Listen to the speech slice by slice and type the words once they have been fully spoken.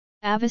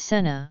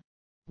Avicenna,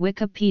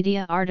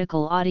 Wikipedia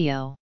article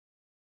audio.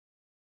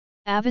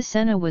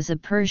 Avicenna was a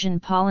Persian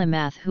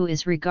polymath who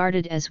is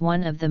regarded as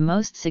one of the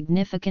most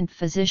significant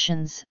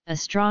physicians,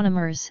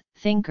 astronomers,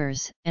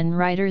 thinkers, and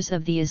writers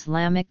of the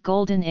Islamic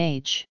Golden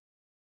Age.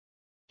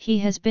 He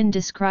has been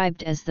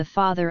described as the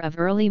father of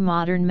early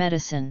modern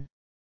medicine.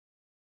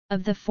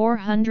 Of the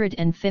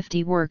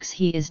 450 works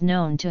he is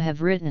known to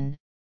have written,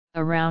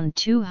 around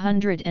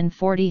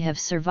 240 have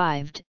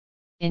survived,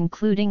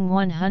 including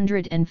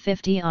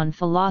 150 on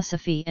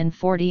philosophy and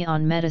 40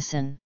 on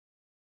medicine.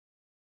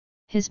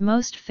 His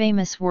most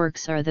famous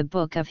works are the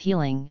Book of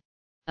Healing,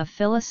 a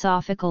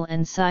philosophical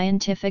and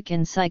scientific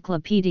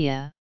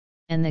encyclopedia,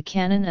 and the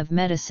Canon of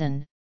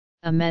Medicine,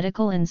 a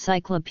medical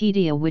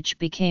encyclopedia which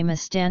became a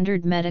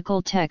standard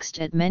medical text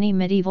at many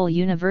medieval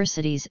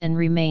universities and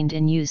remained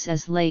in use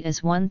as late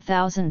as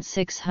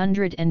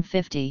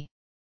 1650.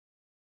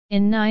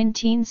 In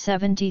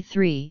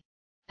 1973,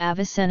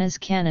 Avicenna's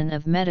Canon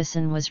of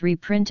Medicine was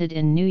reprinted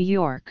in New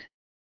York.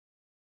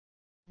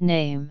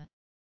 Name.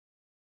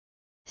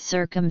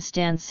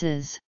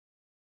 Circumstances.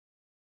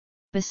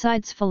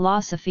 Besides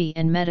philosophy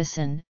and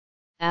medicine,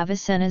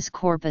 Avicenna's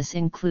corpus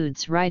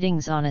includes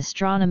writings on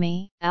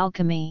astronomy,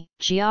 alchemy,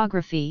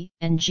 geography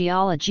and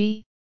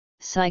geology,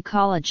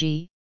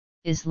 psychology,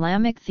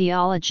 Islamic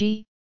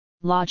theology,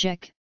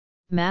 logic,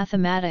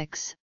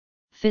 mathematics,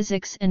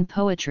 physics and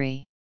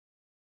poetry.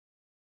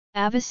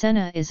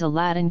 Avicenna is a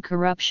Latin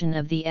corruption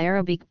of the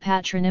Arabic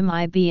patronym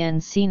Ibn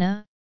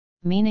Sina,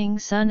 meaning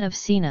son of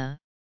Sina,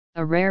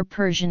 a rare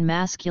Persian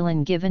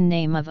masculine given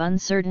name of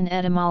uncertain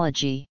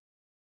etymology.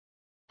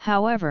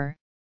 However,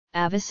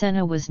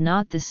 Avicenna was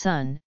not the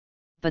son,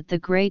 but the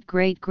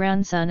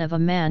great-great-grandson of a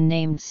man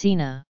named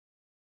Sina.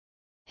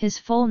 His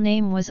full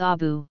name was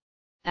Abu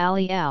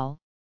Ali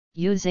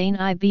Uzain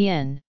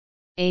ibn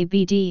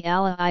Abd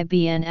Allah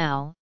ibn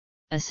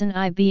Asan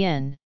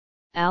ibn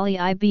Ali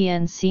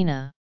ibn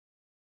Sina.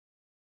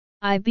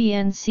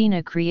 Ibn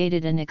Sina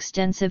created an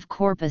extensive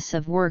corpus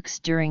of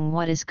works during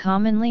what is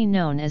commonly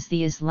known as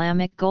the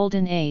Islamic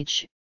Golden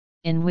Age,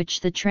 in which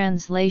the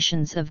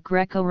translations of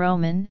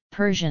Greco-Roman,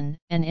 Persian,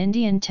 and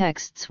Indian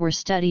texts were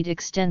studied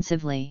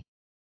extensively.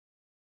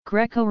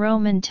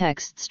 Greco-Roman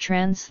texts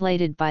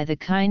translated by the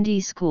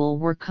Kindi school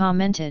were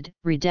commented,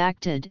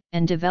 redacted,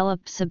 and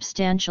developed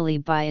substantially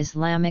by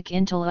Islamic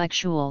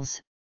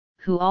intellectuals,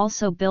 who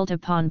also built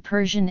upon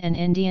Persian and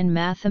Indian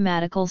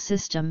mathematical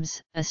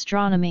systems,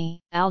 astronomy,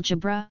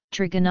 algebra,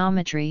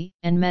 trigonometry,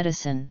 and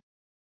medicine.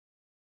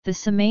 The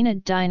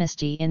Samanid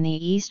dynasty in the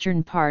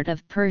eastern part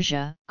of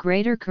Persia,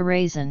 Greater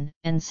Khorasan,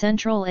 and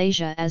Central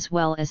Asia as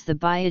well as the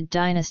Buyid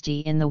dynasty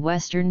in the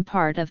western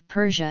part of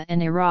Persia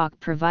and Iraq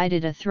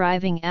provided a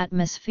thriving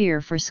atmosphere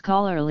for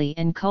scholarly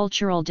and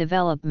cultural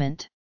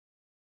development.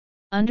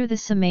 Under the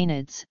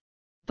Samanids,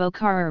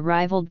 Bokhara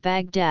rivaled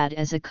Baghdad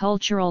as a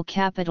cultural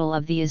capital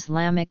of the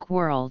Islamic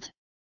world.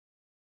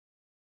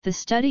 The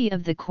study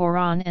of the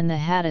Quran and the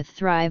Hadith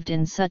thrived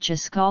in such a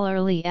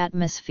scholarly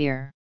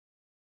atmosphere.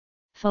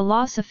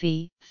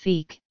 Philosophy,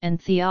 fiqh, and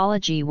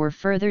theology were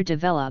further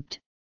developed,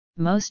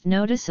 most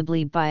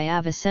noticeably by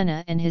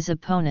Avicenna and his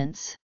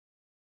opponents.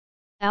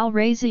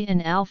 Al-Razi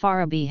and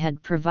Al-Farabi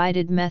had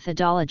provided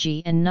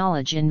methodology and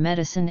knowledge in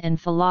medicine and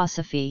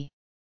philosophy.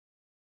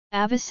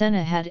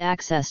 Avicenna had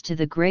access to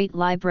the great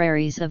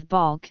libraries of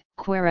Balkh,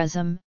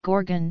 Khwarezm,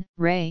 Gorgan,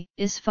 Ray,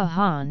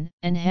 Isfahan,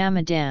 and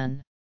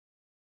Hamadan.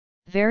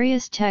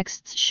 Various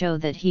texts show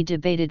that he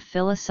debated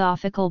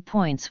philosophical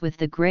points with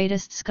the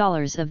greatest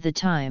scholars of the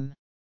time.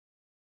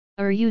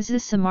 Uruz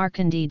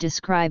Samarkandi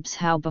describes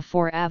how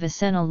before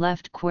Avicenna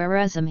left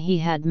Khwarezm he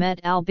had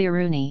met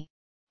al-Biruni,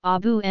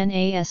 Abu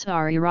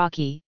Nasr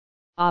Iraqi,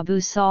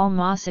 Abu Sal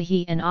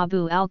Masahi and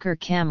Abu al-Qur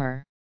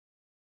Kamar.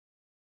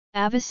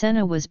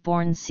 Avicenna was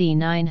born c.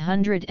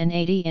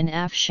 980 in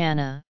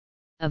Afshana,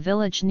 a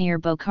village near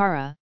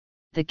Bokhara,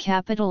 the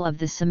capital of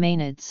the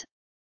Samanids,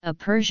 a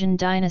Persian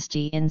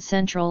dynasty in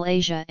Central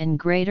Asia and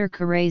Greater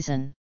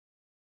Khorasan.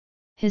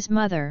 His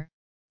mother,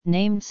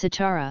 named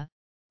Sitara,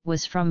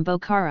 was from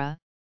Bokhara.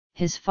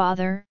 His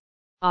father,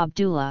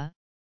 Abdullah,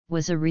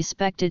 was a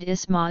respected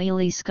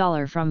Ismaili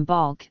scholar from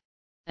Balkh,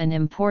 an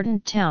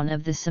important town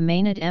of the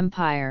Samanid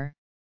Empire,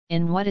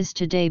 in what is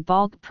today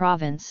Balkh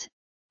province,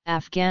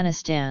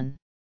 Afghanistan.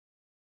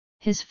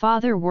 His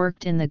father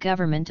worked in the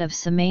government of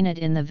Samanid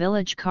in the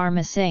village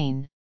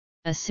Karmasain,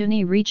 a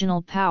Sunni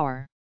regional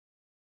power.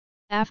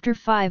 After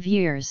 5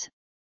 years,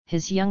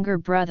 his younger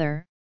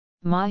brother,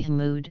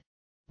 Mahmud,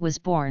 was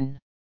born.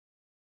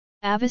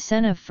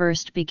 Avicenna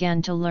first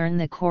began to learn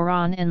the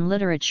Quran and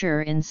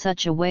literature in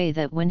such a way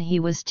that when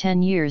he was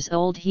 10 years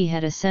old he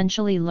had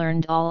essentially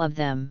learned all of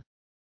them.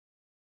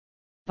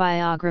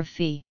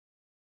 Biography.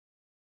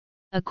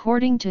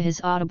 According to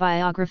his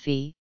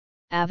autobiography,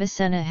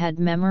 Avicenna had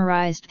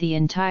memorized the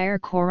entire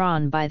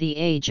Quran by the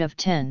age of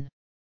 10.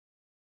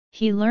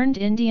 He learned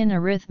Indian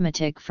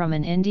arithmetic from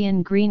an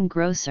Indian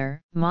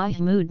greengrocer,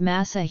 Mahmud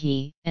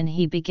Masahi, and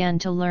he began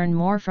to learn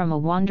more from a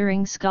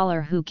wandering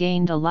scholar who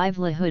gained a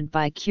livelihood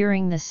by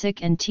curing the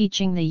sick and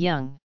teaching the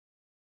young.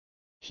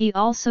 He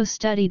also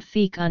studied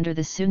fiqh under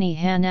the Sunni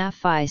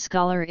Hanafi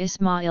scholar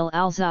Ismail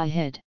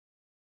al-Zahid.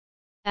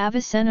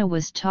 Avicenna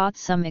was taught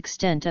some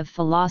extent of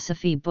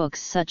philosophy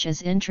books such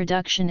as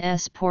Introduction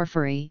s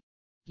Porphyry,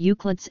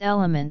 Euclid's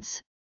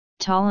Elements,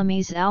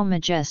 Ptolemy's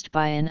Almagest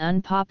by an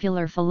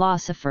unpopular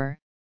philosopher,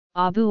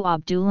 Abu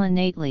Abdullah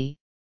Natli,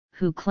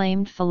 who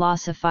claimed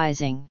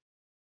philosophizing.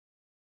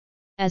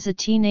 As a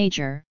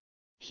teenager,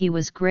 he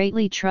was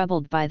greatly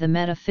troubled by the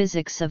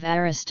metaphysics of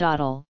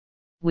Aristotle,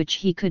 which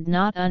he could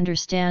not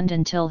understand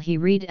until he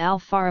read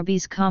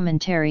Al-Farabi's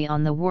commentary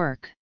on the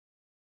work.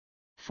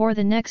 For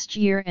the next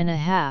year and a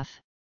half,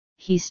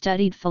 he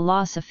studied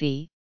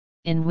philosophy,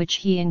 in which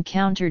he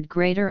encountered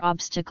greater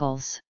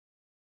obstacles.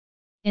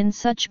 In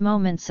such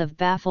moments of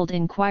baffled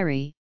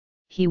inquiry,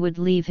 he would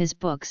leave his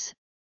books,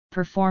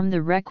 perform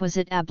the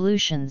requisite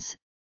ablutions,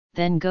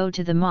 then go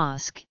to the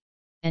mosque,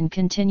 and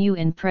continue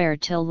in prayer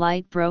till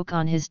light broke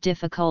on his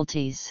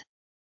difficulties.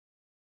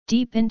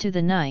 Deep into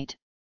the night,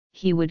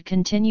 he would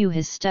continue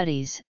his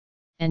studies,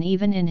 and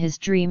even in his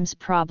dreams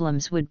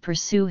problems would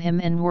pursue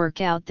him and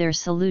work out their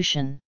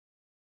solution.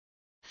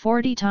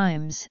 40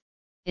 times,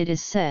 it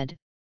is said,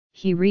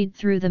 he read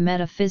through the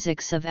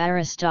metaphysics of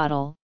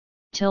Aristotle,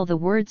 till the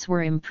words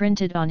were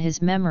imprinted on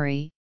his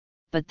memory,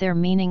 but their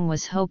meaning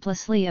was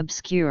hopelessly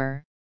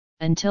obscure,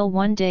 until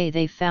one day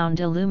they found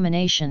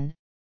illumination,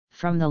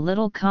 from the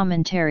little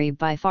commentary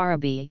by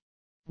Farabi,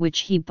 which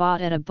he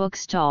bought at a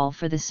bookstall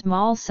for the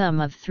small sum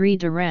of 3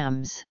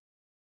 dirhams.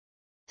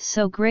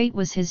 So great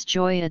was his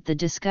joy at the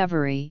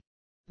discovery,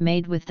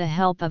 made with the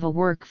help of a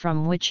work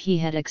from which he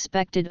had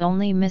expected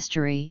only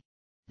mystery,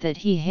 that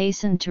he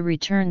hastened to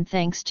return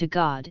thanks to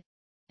God,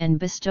 and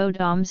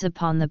bestowed alms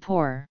upon the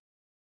poor.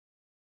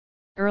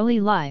 Early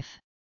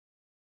life.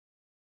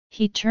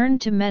 He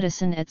turned to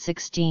medicine at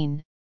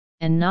 16,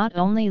 and not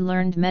only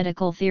learned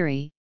medical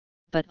theory,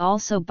 but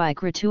also by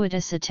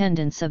gratuitous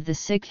attendance of the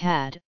sick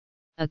had,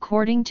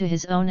 according to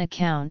his own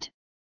account,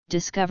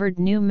 discovered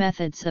new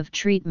methods of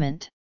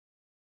treatment.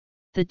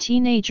 The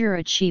teenager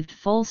achieved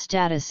full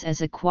status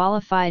as a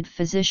qualified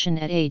physician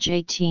at age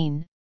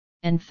 18,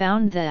 and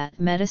found that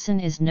medicine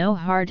is no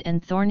hard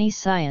and thorny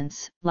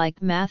science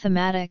like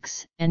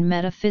mathematics and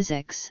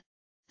metaphysics,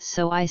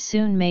 so I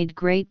soon made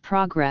great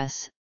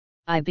progress.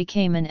 I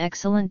became an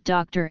excellent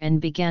doctor and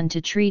began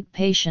to treat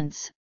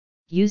patients,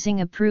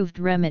 using approved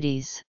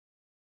remedies.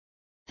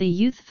 The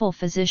youthful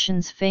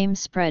physician's fame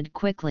spread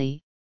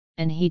quickly,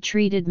 and he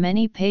treated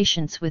many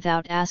patients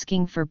without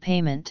asking for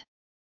payment.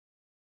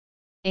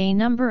 A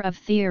number of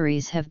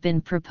theories have been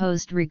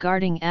proposed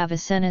regarding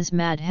Avicenna's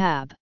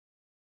madhab.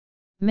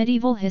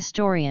 Medieval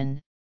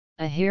historian,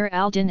 Ahir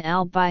al-Din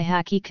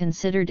al-Bayhaqi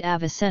considered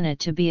Avicenna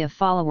to be a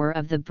follower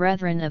of the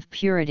Brethren of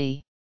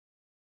Purity.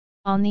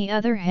 On the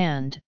other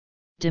hand,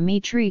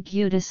 Dmitry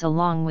Gutas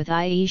along with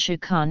Ayesha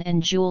Khan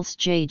and Jules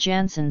J.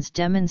 Janssens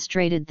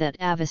demonstrated that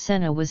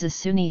Avicenna was a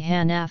Sunni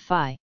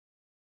Hanafi.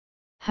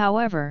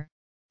 However,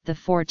 the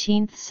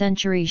 14th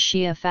century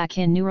Shia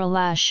Faqih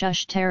Nurullah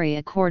Shushtari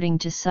according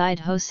to Said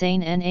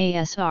Hossein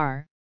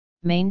Nasr,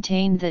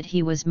 maintained that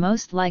he was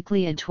most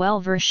likely a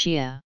Twelver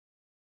Shia.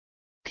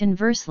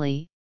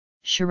 Conversely,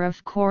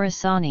 Sharaf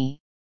Khorasani,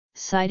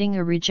 citing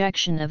a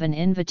rejection of an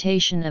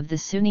invitation of the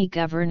Sunni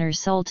governor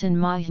Sultan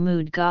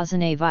Mahmud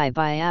Ghaznavi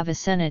by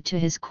Avicenna to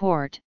his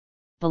court,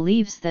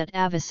 believes that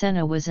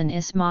Avicenna was an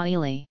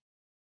Ismaili.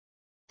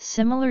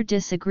 Similar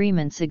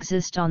disagreements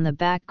exist on the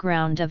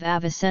background of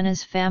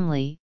Avicenna's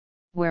family,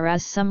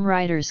 whereas some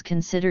writers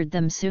considered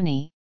them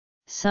Sunni,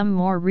 some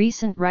more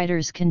recent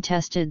writers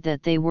contested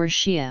that they were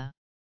Shia.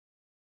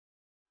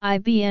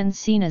 Ibn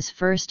Sina's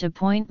first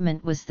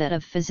appointment was that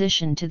of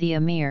physician to the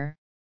Emir,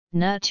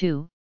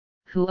 Natu,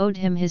 who owed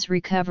him his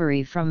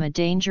recovery from a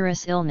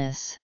dangerous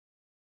illness.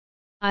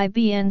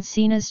 Ibn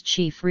Sina's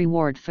chief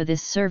reward for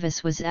this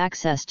service was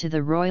access to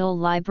the royal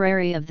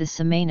library of the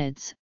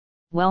Samanids,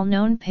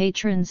 well-known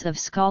patrons of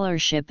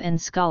scholarship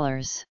and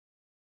scholars.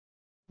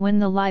 When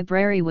the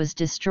library was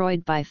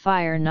destroyed by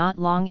fire not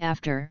long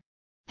after,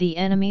 the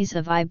enemies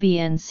of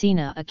Ibn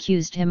Sina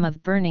accused him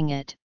of burning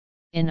it,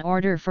 in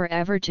order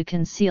forever to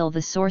conceal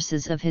the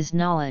sources of his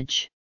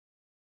knowledge.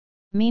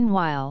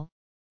 Meanwhile,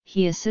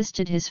 he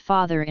assisted his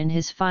father in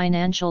his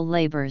financial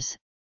labors,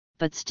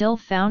 but still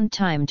found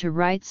time to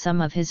write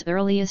some of his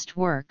earliest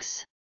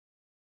works.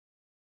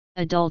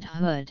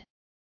 Adulthood.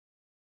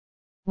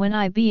 When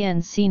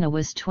Ibn Sina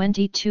was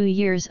 22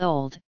 years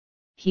old,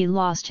 he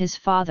lost his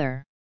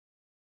father.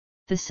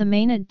 The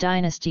Samanid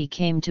dynasty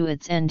came to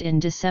its end in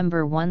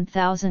December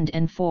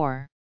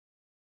 1004.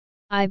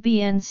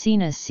 Ibn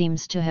Sina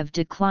seems to have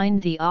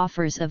declined the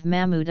offers of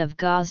Mahmud of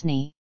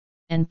Ghazni,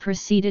 and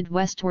proceeded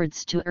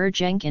westwards to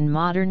Urgenk in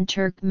modern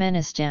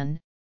Turkmenistan,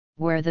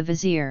 where the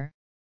vizier,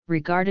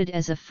 regarded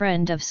as a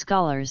friend of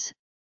scholars,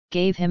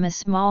 gave him a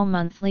small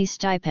monthly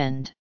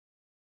stipend.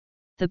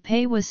 The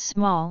pay was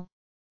small,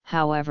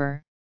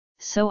 however,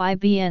 so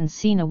Ibn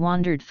Sina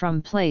wandered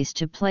from place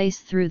to place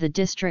through the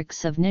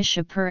districts of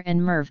Nishapur and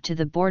Merv to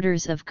the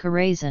borders of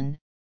Khorasan,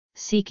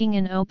 seeking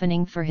an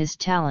opening for his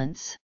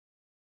talents.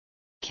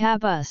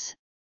 Qabus,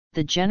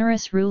 the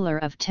generous ruler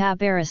of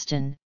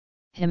Tabaristan,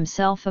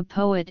 himself a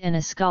poet and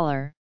a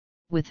scholar,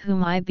 with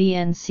whom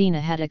Ibn Sina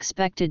had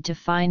expected to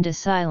find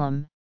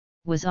asylum,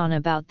 was on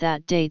about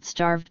that date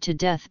starved to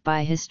death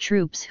by his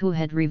troops who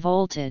had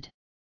revolted.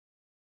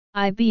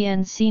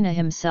 Ibn Sina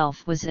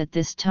himself was at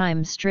this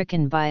time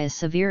stricken by a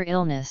severe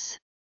illness.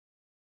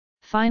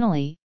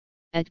 Finally,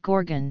 at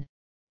Gorgan,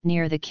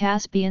 near the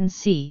Caspian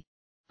Sea,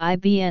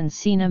 Ibn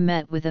Sina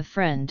met with a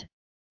friend,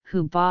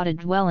 who bought a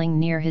dwelling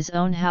near his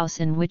own house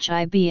in which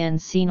Ibn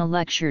Sina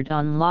lectured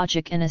on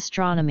logic and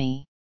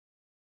astronomy.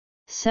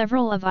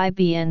 Several of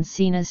Ibn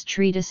Sina's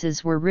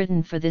treatises were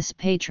written for this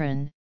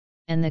patron,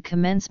 and the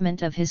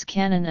commencement of his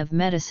canon of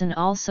medicine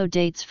also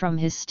dates from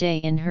his stay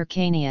in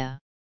Hyrcania.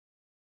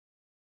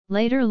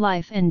 Later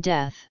life and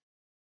death.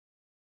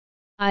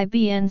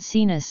 Ibn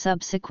Sina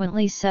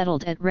subsequently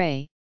settled at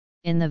Ray,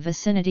 in the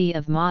vicinity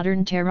of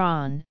modern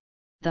Tehran,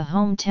 the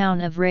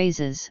hometown of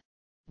Rayzes,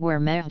 where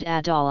Mehd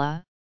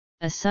ad-Dawla,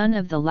 a son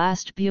of the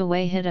last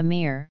Buwayhid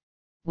Emir,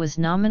 was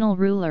nominal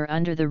ruler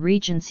under the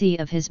regency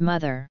of his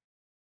mother.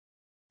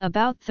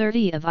 About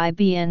 30 of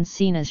Ibn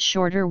Sina's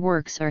shorter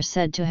works are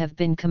said to have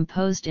been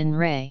composed in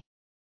Ray.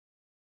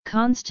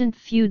 Constant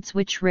feuds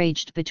which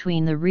raged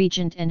between the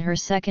regent and her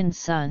second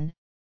son,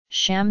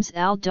 Shams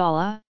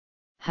al-Dawla,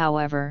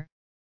 however,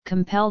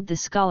 compelled the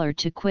scholar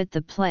to quit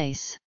the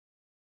place.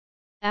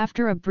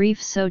 After a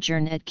brief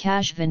sojourn at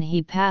Kashvan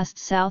he passed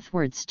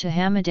southwards to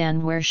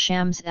Hamadan where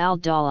Shams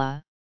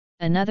al-Dawla,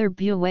 another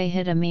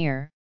Buwayhid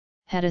Emir,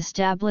 had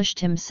established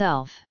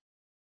himself.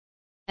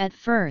 At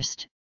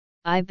first,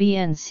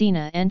 Ibn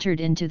Sina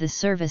entered into the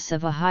service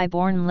of a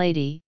high-born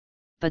lady,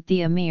 but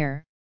the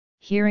Emir,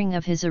 hearing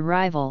of his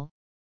arrival,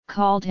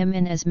 called him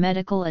in as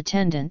medical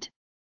attendant,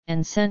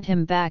 and sent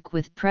him back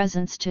with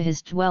presents to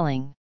his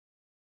dwelling.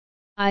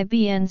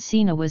 Ibn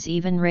Sina was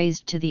even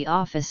raised to the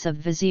office of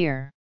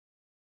vizier.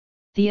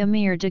 The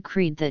Emir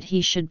decreed that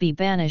he should be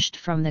banished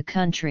from the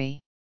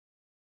country.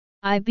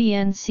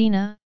 Ibn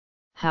Sina,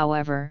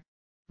 however,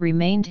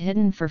 remained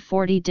hidden for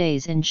 40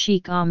 days in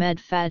Sheikh Ahmed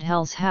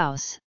Fadhel's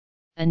house,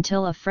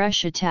 until a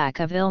fresh attack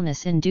of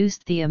illness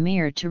induced the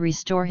Emir to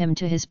restore him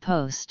to his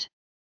post.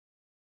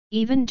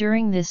 Even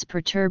during this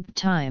perturbed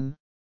time,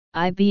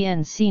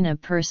 Ibn Sina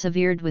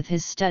persevered with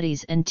his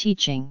studies and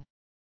teaching.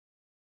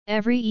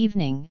 Every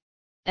evening,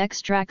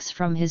 extracts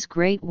from his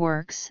great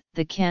works,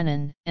 the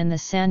Canon and the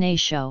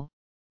Sanatio,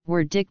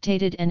 were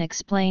dictated and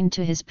explained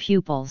to his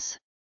pupils.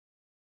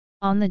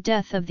 On the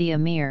death of the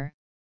Emir,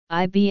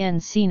 Ibn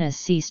Sina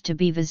ceased to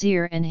be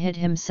vizier and hid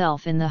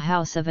himself in the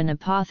house of an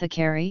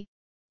apothecary,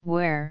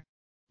 where,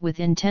 with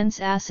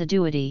intense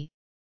assiduity,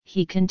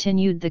 he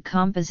continued the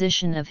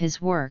composition of his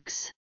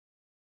works.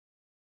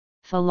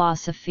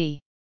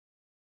 Philosophy.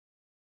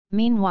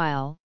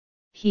 Meanwhile,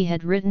 he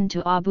had written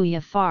to Abu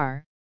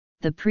Yafar,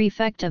 the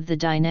prefect of the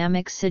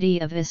dynamic city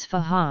of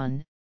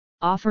Isfahan,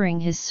 offering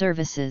his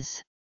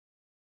services.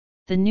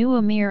 The new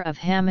Emir of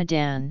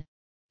Hamadan,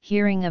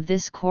 hearing of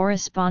this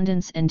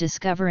correspondence and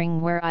discovering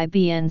where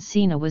Ibn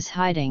Sina was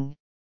hiding,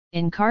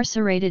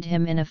 incarcerated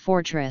him in a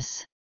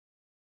fortress.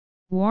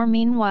 War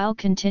meanwhile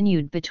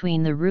continued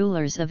between the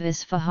rulers of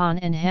Isfahan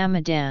and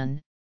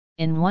Hamadan.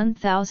 In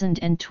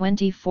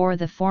 1024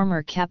 the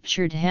former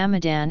captured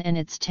Hamadan and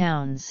its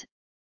towns,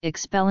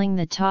 expelling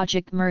the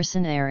Tajik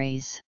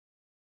mercenaries.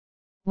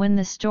 When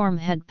the storm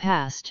had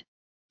passed,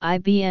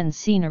 Ibn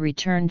Sina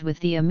returned with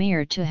the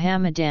Emir to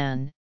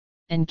Hamadan,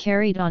 and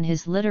carried on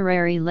his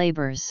literary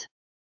labors.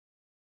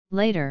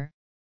 Later,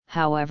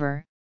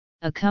 however,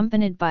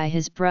 accompanied by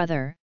his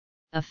brother,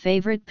 a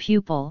favorite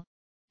pupil,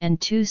 and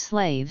 2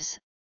 slaves,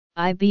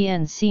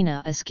 Ibn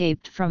Sina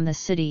escaped from the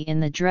city in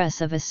the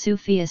dress of a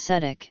Sufi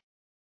ascetic.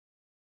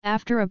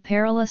 After a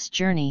perilous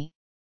journey,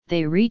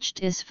 they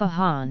reached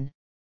Isfahan,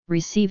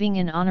 receiving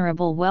an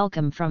honorable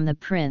welcome from the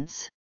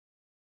prince.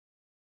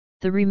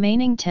 The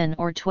remaining 10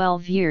 or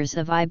 12 years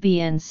of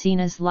Ibn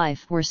Sina's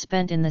life were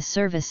spent in the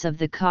service of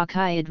the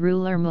Kakayid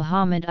ruler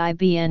Muhammad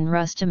ibn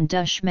Rustam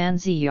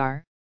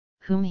Dushmanziyar,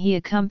 whom he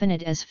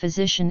accompanied as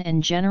physician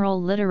and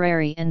general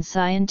literary and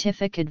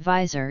scientific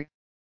advisor,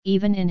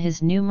 even in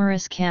his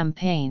numerous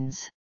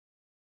campaigns.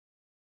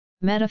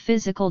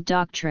 Metaphysical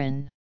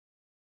doctrine.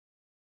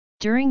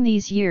 During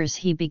these years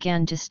he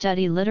began to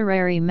study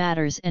literary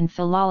matters and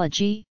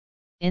philology,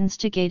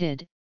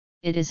 instigated,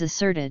 it is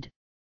asserted,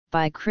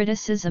 by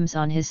criticisms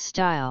on his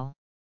style.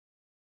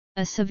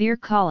 A severe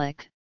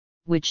colic,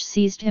 which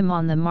seized him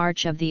on the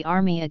march of the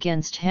army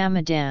against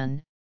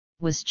Hamadan,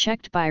 was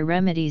checked by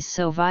remedies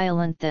so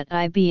violent that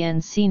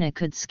Ibn Sina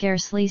could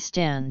scarcely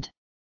stand.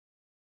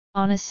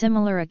 On a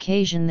similar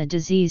occasion the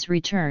disease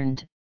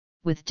returned.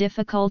 With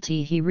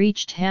difficulty he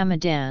reached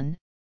Hamadan,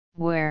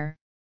 where,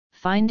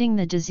 finding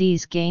the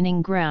disease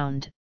gaining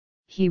ground,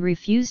 he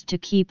refused to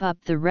keep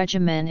up the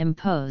regimen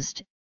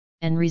imposed,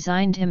 and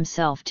resigned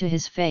himself to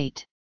his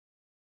fate.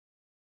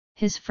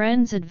 His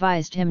friends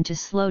advised him to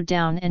slow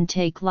down and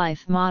take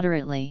life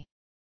moderately.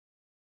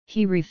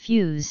 He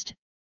refused,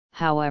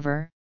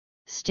 however,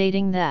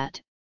 stating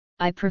that,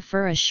 "I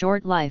prefer a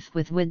short life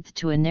with width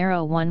to a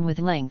narrow one with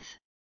length."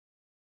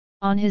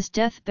 On his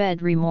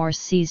deathbed remorse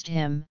seized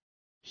him,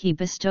 he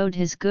bestowed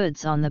his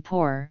goods on the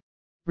poor,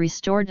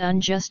 restored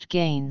unjust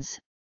gains,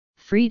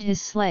 freed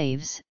his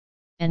slaves,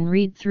 and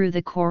read through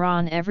the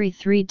Quran every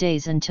 3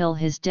 days until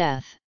his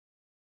death.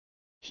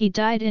 He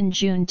died in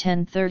June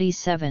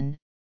 1037,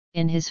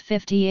 in his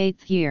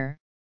 58th year,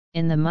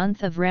 in the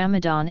month of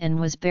Ramadan, and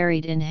was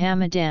buried in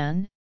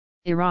Hamadan,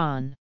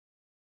 Iran.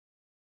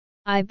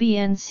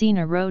 Ibn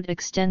Sina wrote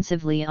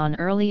extensively on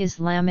early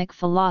Islamic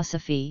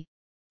philosophy,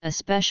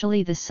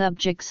 especially the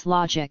subjects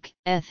logic,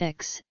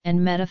 ethics,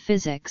 and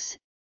metaphysics,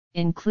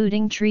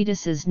 including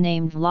treatises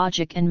named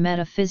Logic and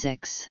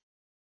Metaphysics.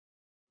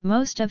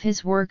 Most of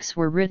his works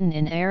were written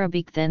in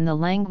Arabic, then the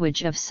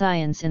language of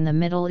science in the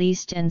Middle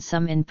East, and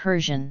some in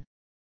Persian.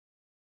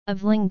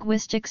 Of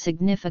linguistic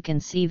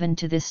significance even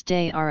to this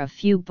day are a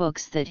few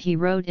books that he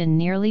wrote in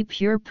nearly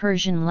pure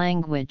Persian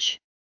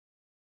language.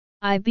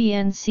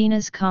 Ibn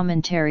Sina's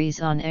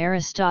commentaries on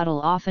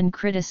Aristotle often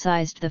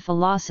criticized the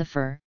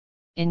philosopher,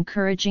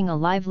 encouraging a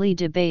lively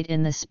debate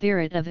in the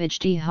spirit of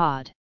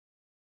ijtihad.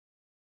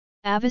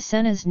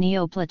 Avicenna's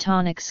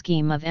Neoplatonic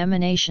scheme of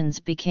emanations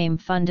became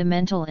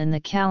fundamental in the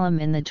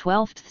Kalam in the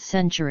 12th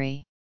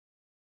century.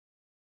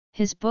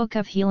 His Book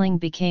of Healing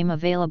became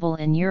available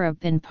in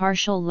Europe in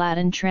partial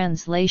Latin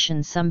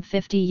translation some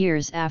 50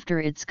 years after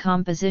its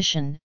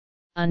composition,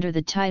 under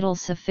the title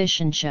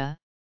Sufficientia,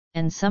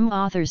 and some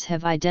authors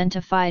have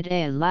identified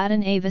a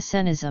Latin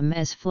Avicennism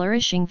as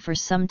flourishing for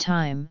some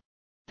time,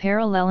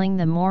 paralleling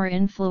the more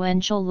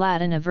influential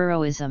Latin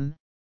Averroism,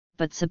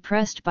 but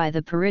suppressed by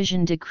the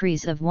Parisian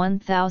decrees of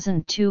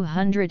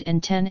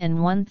 1210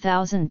 and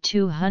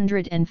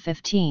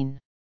 1215.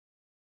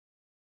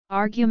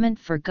 Argument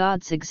for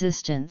God's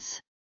existence.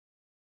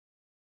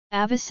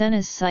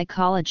 Avicenna's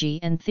psychology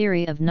and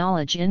theory of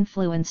knowledge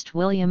influenced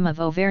William of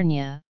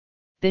Auvergne,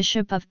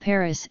 Bishop of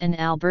Paris, and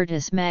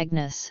Albertus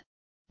Magnus,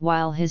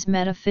 while his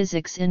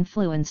metaphysics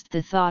influenced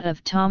the thought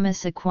of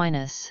Thomas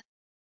Aquinas.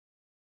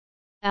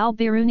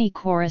 Al-Biruni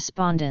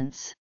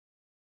correspondence.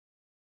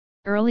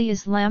 Early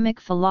Islamic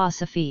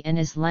philosophy and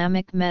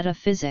Islamic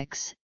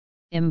metaphysics,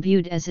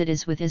 imbued as it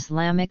is with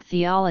Islamic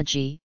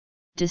theology,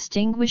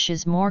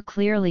 distinguishes more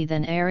clearly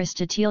than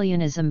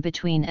Aristotelianism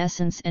between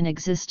essence and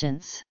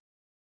existence.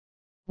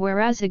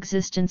 Whereas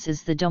existence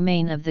is the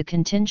domain of the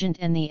contingent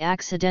and the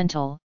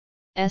accidental,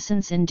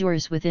 essence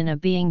endures within a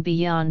being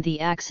beyond the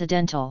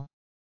accidental.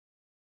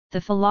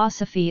 The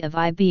philosophy of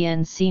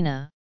Ibn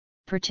Sina,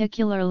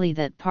 particularly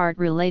that part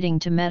relating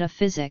to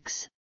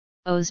metaphysics,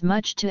 owes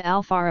much to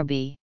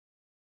Al-Farabi.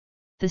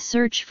 The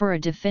search for a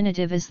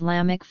definitive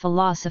Islamic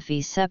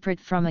philosophy separate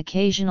from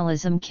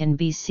occasionalism can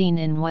be seen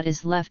in what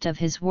is left of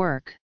his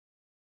work.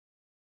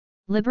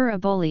 Liber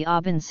aboli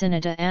Avicenna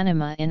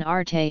anima in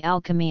arte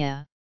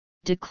alchemia,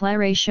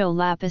 Declaratio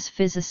lapis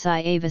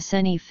physici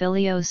Avicenni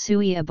filio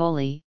sui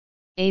aboli,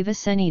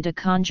 Avicenni de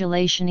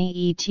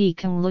congélatione et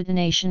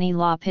conglutinationie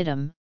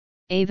lapidum,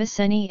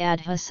 Avicenni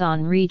ad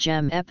Hassan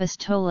regem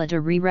epistola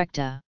de re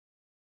recta.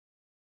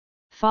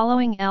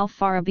 Following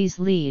Al-Farabi's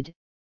lead,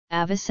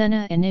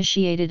 Avicenna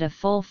initiated a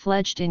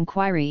full-fledged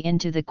inquiry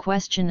into the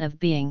question of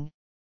being,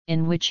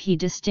 in which he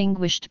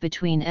distinguished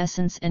between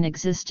essence and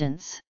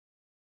existence.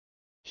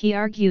 He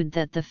argued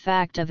that the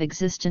fact of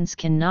existence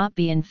cannot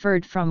be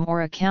inferred from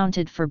or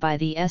accounted for by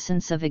the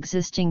essence of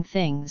existing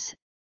things,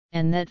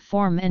 and that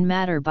form and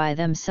matter by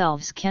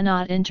themselves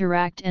cannot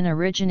interact and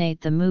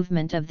originate the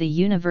movement of the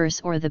universe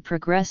or the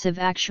progressive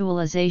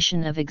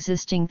actualization of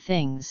existing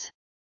things.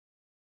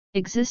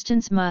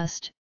 Existence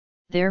must,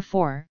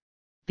 therefore,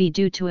 be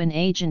due to an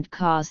agent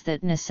cause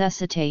that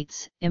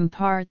necessitates,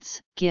 imparts,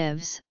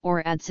 gives,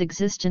 or adds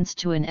existence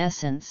to an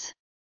essence.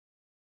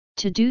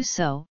 To do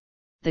so,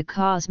 the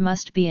cause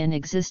must be an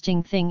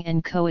existing thing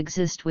and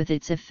coexist with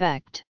its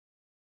effect.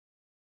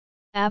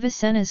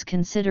 Avicenna's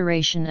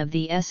consideration of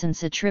the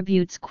essence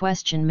attributes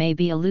question may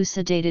be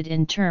elucidated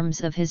in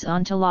terms of his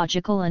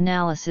ontological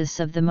analysis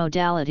of the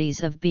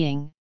modalities of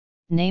being,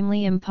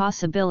 namely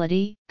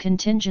impossibility,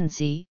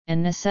 contingency,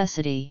 and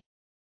necessity.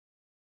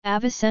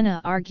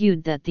 Avicenna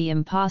argued that the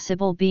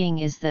impossible being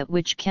is that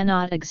which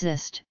cannot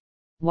exist,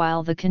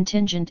 while the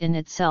contingent in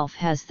itself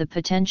has the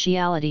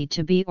potentiality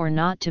to be or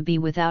not to be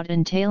without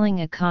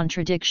entailing a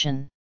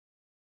contradiction.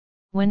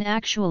 When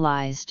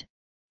actualized,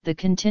 the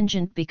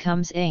contingent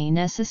becomes a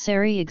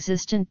necessary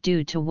existent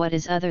due to what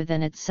is other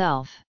than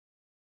itself.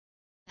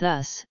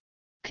 Thus,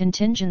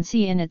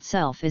 contingency in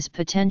itself is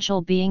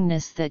potential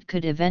beingness that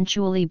could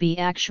eventually be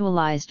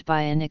actualized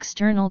by an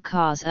external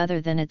cause other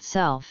than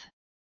itself.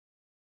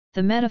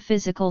 The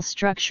metaphysical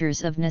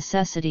structures of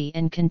necessity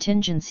and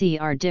contingency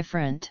are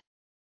different.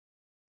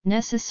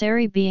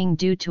 Necessary being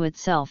due to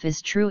itself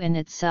is true in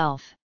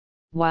itself,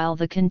 while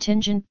the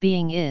contingent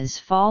being is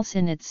false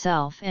in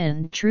itself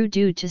and true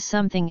due to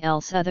something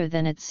else other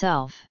than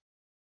itself.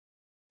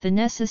 The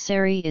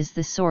necessary is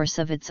the source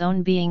of its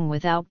own being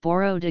without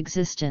borrowed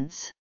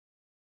existence.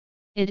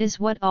 It is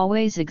what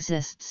always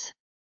exists.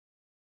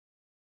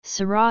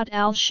 Surat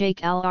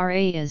al-Shaykh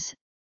al-Ra'is,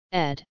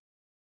 ed.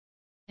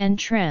 And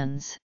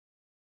trans.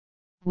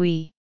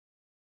 We.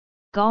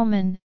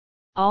 Gallman,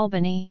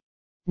 Albany,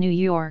 New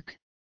York,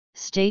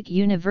 State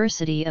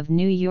University of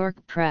New York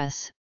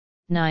Press,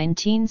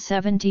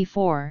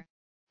 1974,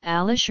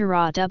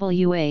 Al-Ishara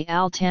W.A.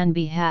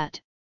 Al-Tanbihat,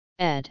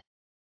 ed.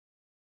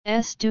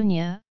 S.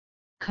 Dunya,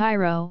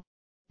 Cairo,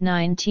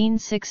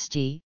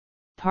 1960,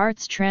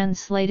 parts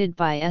translated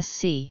by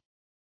S.C.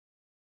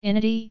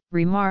 Inity,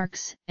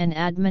 Remarks and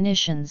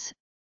Admonitions,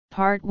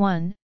 Part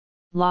 1,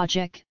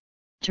 Logic,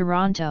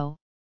 Toronto,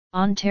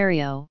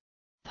 Ontario,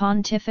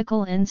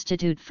 Pontifical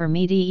Institute for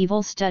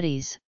Medieval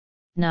Studies,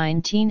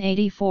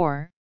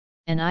 1984,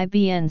 and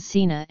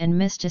Avicenna and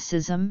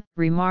Mysticism,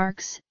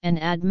 Remarks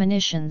and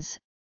Admonitions,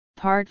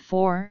 Part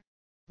 4,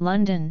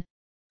 London,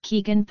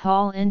 Kegan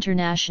Paul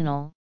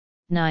International,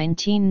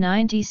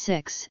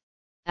 1996,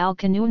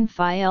 Al-Qanun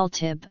fi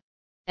el-Tib,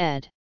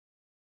 ed.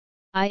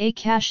 Ia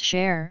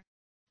Kashshare,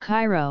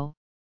 Cairo,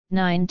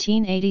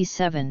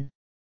 1987.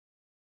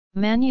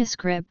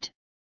 Manuscript,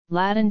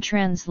 Latin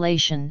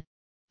translation,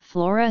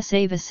 Flores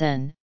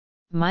Avicenna,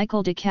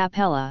 Michael de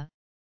Capella,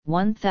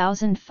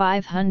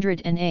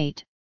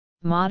 1508,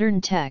 modern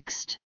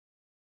text.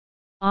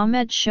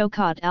 Ahmed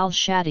Shokat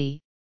al-Shati,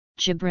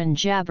 Jibrin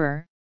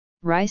Jabir,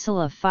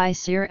 Risala fi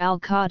Sir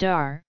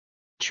al-Qadar,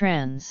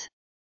 trans.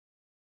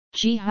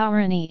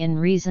 Jiharani in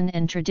Reason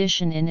and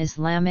Tradition in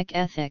Islamic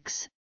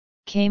Ethics,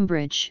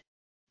 Cambridge,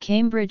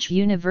 Cambridge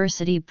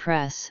University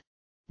Press,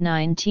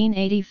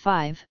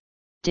 1985,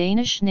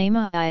 Danish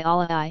Nama I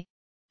Allah I,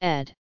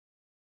 ed.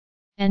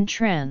 And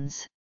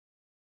trans.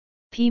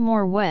 P.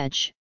 Moore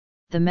Wedge,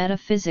 The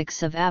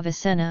Metaphysics of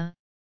Avicenna,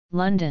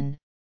 London,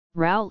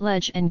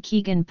 Routledge and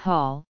Kegan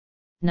Paul,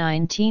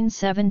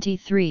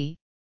 1973,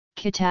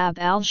 Kitab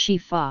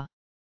al-Shifa.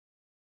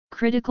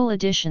 Critical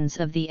editions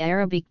of the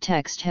Arabic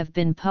text have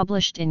been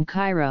published in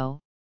Cairo,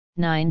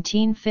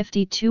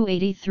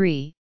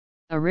 1952-83,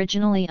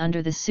 originally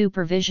under the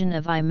supervision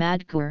of I.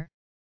 Madkour,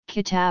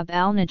 Kitab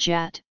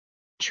al-Najat,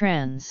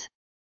 trans.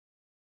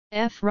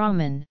 F.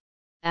 Rahman,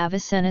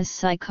 Avicenna's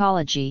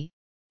Psychology,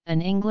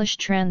 an English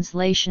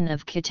translation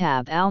of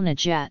Kitab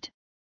al-Najat,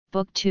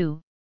 Book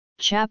 2,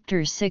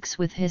 Chapter 6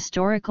 with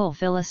historical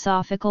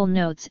philosophical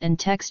notes and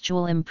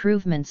textual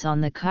improvements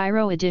on the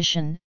Cairo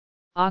edition,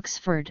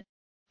 Oxford,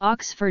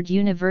 Oxford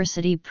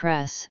University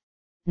Press,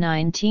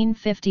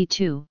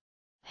 1952,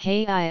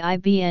 Hay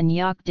Ibn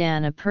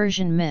Yaqdan, A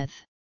Persian Myth.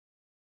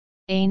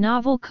 A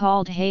novel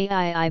called Hay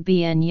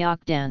Ibn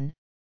Yaqdan,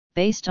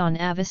 based on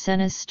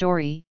Avicenna's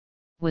story,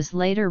 was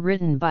later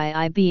written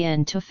by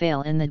Ibn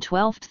Tufail in the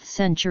 12th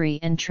century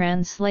and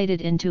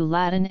translated into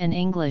Latin and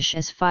English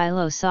as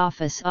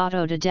Philosophus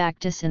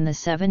Autodidactus in the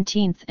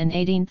 17th and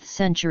 18th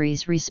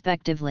centuries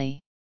respectively.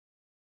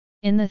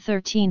 In the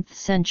 13th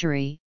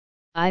century,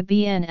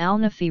 Ibn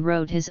al-Nafi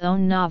wrote his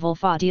own novel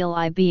Fadil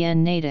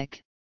ibn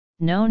Nadiq,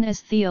 known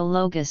as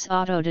Theologus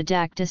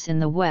Autodidactus in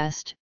the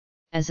West,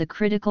 as a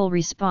critical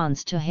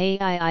response to Hay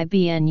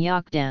Ibn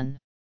Yaqdan.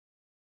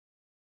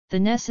 The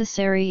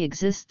necessary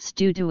exists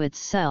due to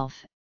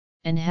itself,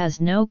 and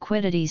has no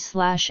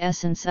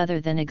quiddity/essence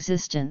other than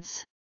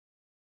existence.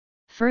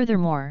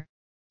 Furthermore,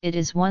 it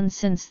is one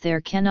since there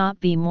cannot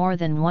be more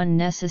than one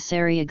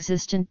necessary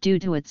existent due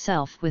to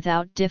itself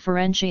without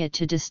differentia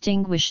to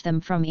distinguish them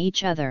from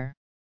each other.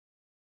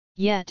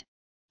 Yet,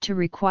 to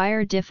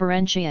require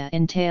differentia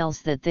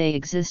entails that they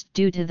exist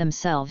due to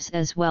themselves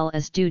as well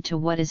as due to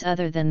what is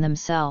other than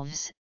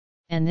themselves,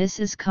 and this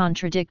is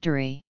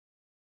contradictory.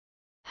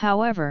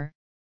 However,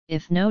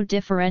 if no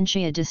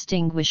differentia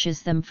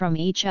distinguishes them from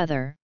each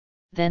other,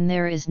 then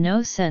there is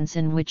no sense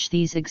in which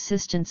these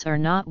existents are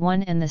not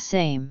one and the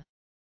same.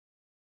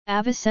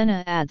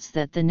 Avicenna adds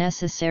that the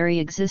necessary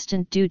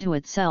existent due to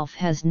itself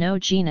has no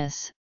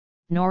genus,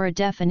 nor a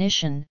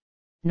definition,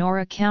 nor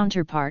a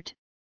counterpart,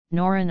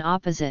 nor an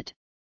opposite,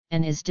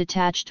 and is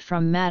detached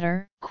from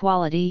matter,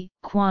 quality,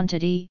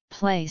 quantity,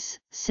 place,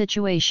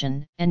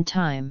 situation, and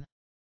time.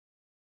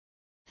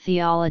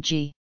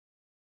 Theology.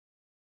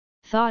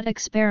 Thought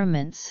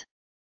experiments.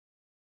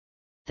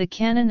 The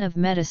Canon of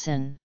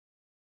Medicine.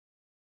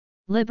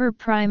 Liber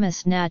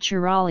Primus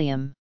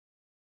Naturalium.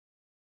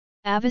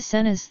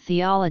 Avicenna's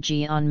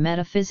theology on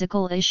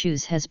metaphysical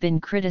issues has been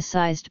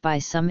criticized by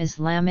some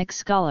Islamic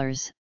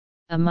scholars,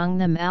 among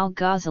them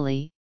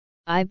al-Ghazali,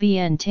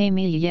 Ibn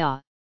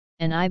Taymiyyah,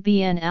 and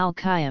Ibn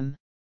al-Qayyim.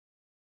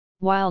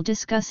 While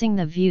discussing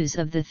the views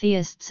of the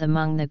theists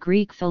among the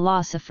Greek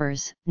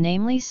philosophers,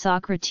 namely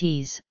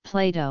Socrates,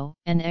 Plato,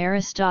 and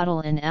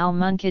Aristotle in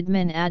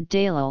Al-Munqidmin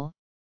ad-Dalil,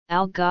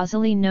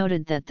 al-Ghazali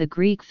noted that the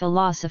Greek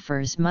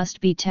philosophers must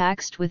be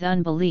taxed with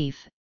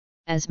unbelief,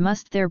 as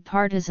must their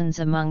partisans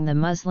among the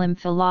Muslim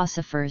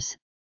philosophers,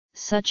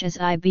 such as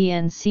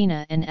Ibn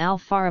Sina and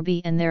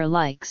al-Farabi and their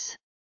likes.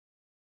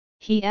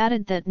 He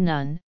added that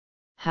none,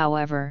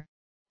 however,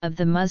 of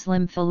the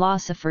Muslim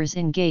philosophers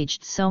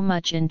engaged so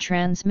much in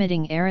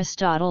transmitting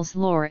Aristotle's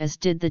lore as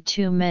did the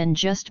two men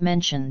just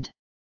mentioned.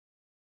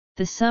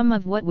 The sum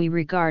of what we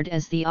regard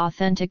as the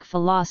authentic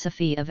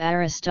philosophy of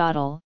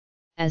Aristotle,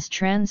 as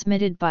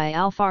transmitted by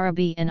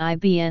al-Farabi and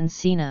Ibn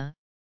Sina,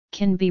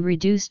 can be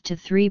reduced to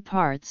three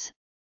parts: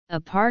 a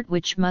part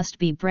which must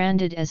be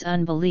branded as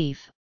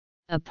unbelief,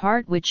 a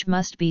part which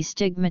must be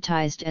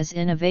stigmatized as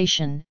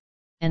innovation,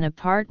 and a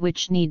part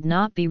which need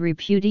not be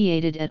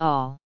repudiated at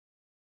all.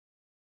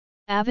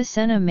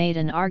 Avicenna made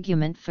an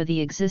argument for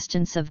the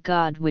existence of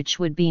God which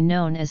would be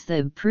known as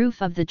the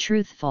proof of the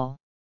truthful.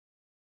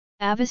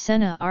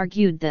 Avicenna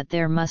argued that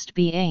there must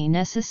be a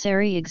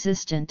necessary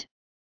existent,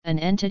 an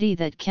entity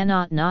that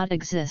cannot not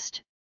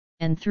exist,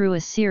 and through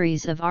a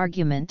series of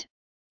argument,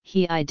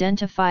 he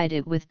identified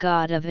it with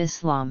God of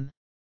Islam.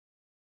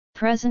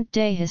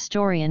 Present-day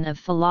historian of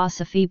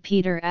philosophy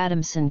Peter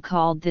Adamson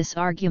called this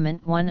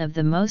argument one of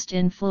the most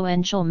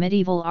influential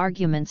medieval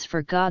arguments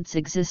for God's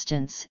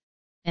existence,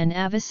 and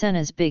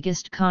Avicenna's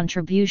biggest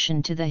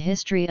contribution to the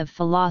history of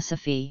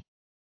philosophy.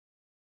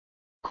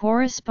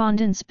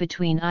 Correspondence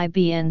between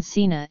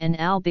Avicenna and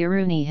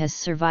al-Biruni has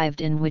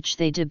survived in which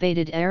they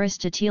debated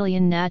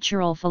Aristotelian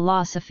natural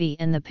philosophy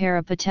and the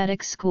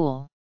peripatetic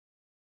school.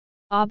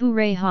 Abu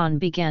Rayhan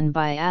began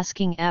by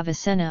asking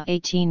Avicenna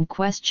 18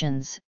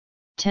 questions,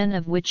 10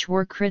 of which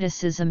were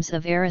criticisms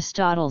of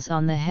Aristotle's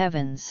on the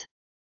heavens.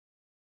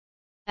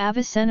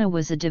 Avicenna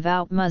was a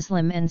devout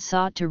Muslim and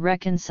sought to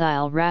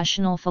reconcile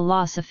rational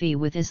philosophy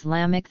with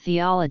Islamic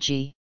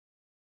theology.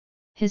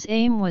 His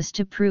aim was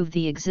to prove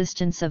the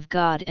existence of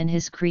God and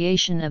his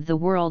creation of the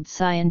world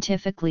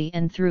scientifically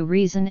and through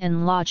reason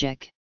and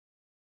logic.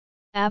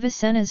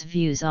 Avicenna's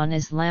views on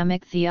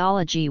Islamic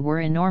theology were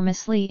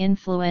enormously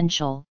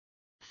influential,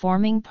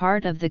 forming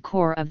part of the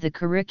core of the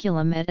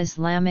curriculum at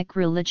Islamic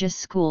religious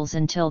schools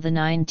until the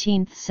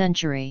 19th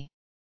century.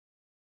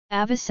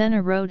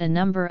 Avicenna wrote a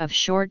number of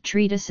short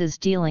treatises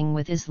dealing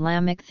with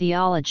Islamic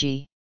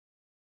theology.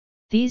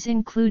 These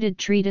included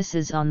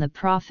treatises on the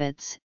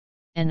prophets,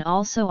 and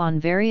also on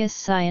various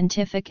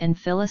scientific and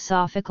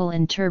philosophical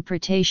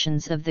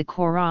interpretations of the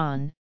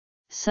Quran,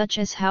 such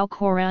as how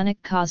Quranic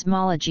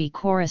cosmology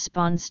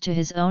corresponds to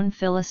his own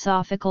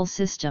philosophical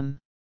system.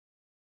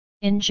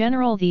 In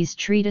general, these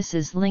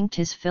treatises linked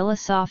his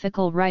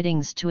philosophical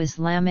writings to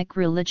Islamic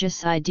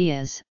religious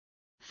ideas,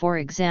 for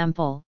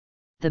example,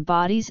 the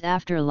body's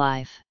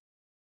afterlife.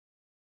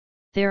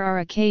 There are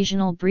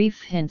occasional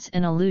brief hints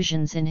and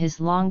allusions in his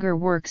longer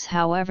works,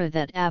 however,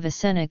 that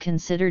Avicenna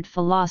considered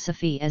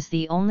philosophy as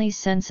the only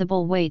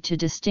sensible way to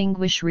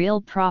distinguish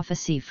real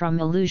prophecy from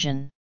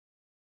illusion.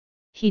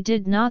 He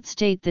did not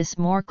state this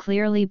more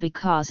clearly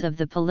because of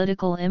the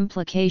political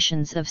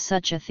implications of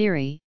such a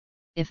theory,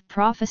 if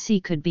prophecy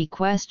could be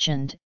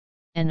questioned,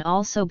 and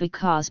also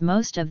because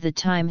most of the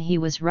time he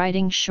was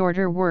writing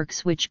shorter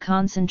works which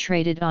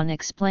concentrated on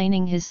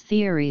explaining his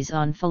theories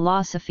on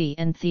philosophy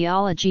and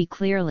theology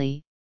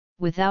clearly,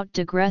 without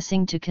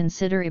digressing to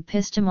consider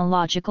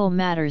epistemological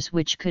matters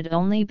which could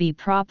only be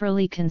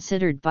properly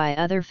considered by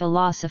other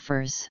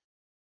philosophers.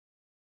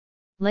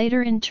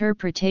 Later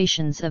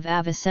interpretations of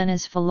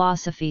Avicenna's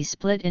philosophy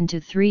split into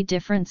three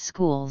different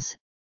schools: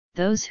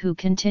 those who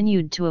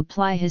continued to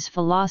apply his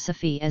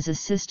philosophy as a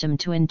system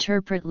to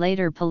interpret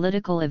later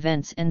political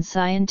events and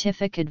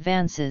scientific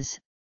advances,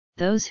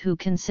 those who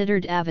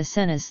considered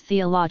Avicenna's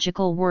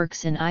theological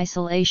works in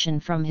isolation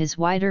from his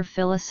wider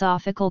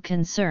philosophical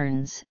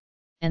concerns,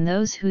 and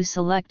those who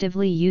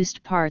selectively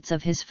used parts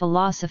of his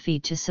philosophy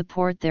to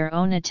support their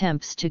own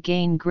attempts to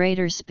gain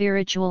greater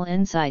spiritual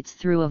insights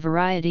through a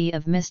variety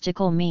of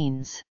mystical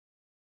means.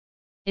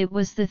 It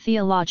was the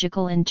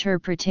theological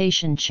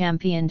interpretation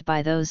championed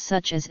by those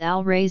such as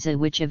al-Razi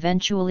which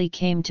eventually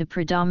came to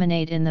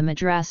predominate in the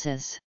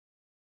madrasas.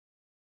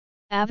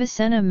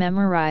 Avicenna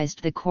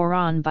memorized the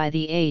Quran by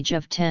the age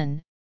of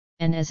 10,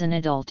 and as an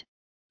adult,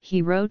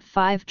 he wrote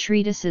 5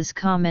 treatises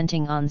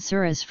commenting on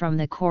surahs from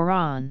the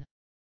Quran.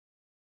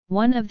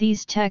 One of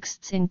these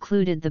texts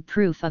included the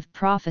Proof of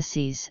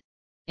Prophecies,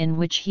 in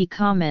which he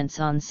comments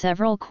on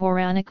several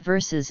Quranic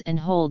verses and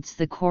holds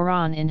the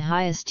Quran in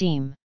high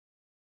esteem.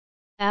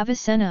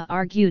 Avicenna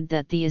argued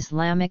that the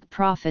Islamic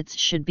prophets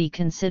should be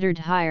considered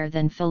higher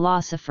than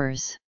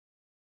philosophers.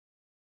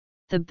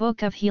 The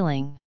Book of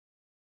Healing.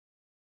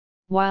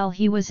 While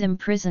he was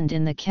imprisoned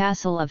in the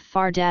castle of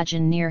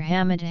Fardajan near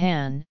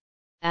Hamadan,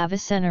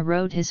 Avicenna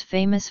wrote his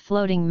famous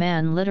floating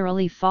man,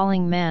 literally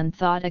falling man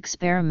thought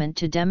experiment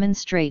to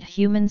demonstrate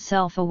human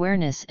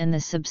self-awareness and the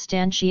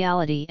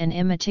substantiality and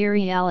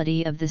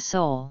immateriality of the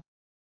soul.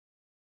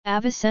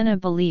 Avicenna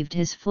believed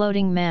his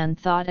floating man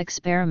thought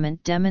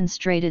experiment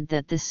demonstrated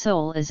that the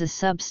soul is a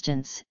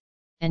substance,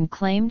 and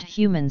claimed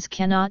humans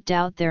cannot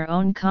doubt their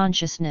own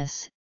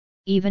consciousness,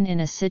 even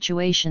in a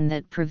situation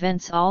that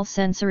prevents all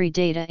sensory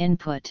data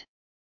input.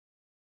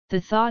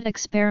 The thought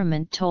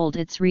experiment told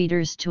its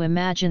readers to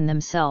imagine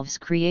themselves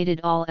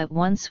created all at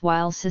once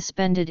while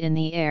suspended in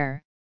the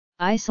air,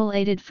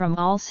 isolated from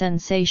all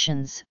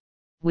sensations,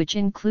 which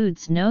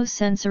includes no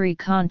sensory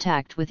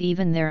contact with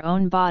even their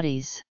own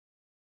bodies.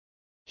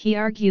 He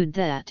argued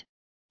that,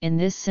 in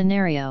this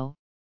scenario,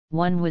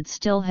 one would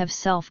still have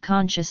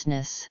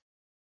self-consciousness.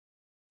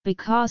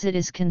 Because it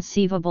is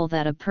conceivable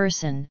that a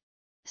person,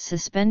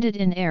 suspended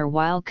in air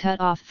while cut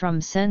off from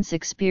sense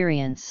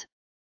experience,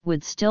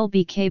 would still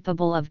be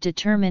capable of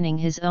determining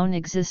his own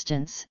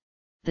existence,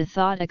 the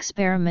thought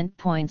experiment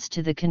points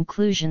to the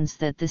conclusions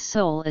that the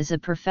soul is a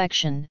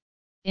perfection,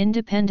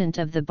 independent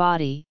of the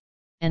body,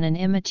 and an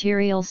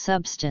immaterial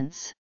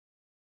substance.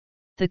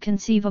 The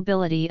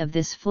conceivability of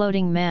this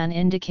floating man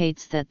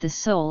indicates that the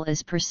soul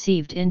is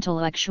perceived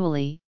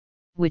intellectually,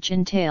 which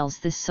entails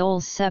the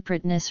soul's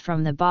separateness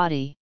from the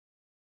body.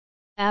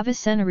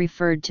 Avicenna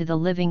referred to the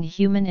living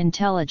human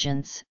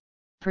intelligence,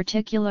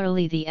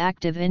 particularly the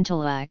active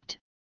intellect,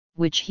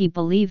 which he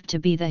believed to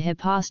be the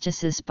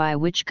hypostasis by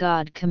which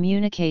God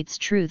communicates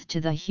truth to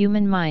the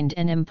human mind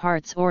and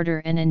imparts order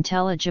and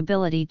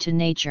intelligibility to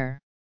nature.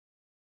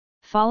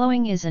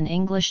 Following is an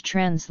English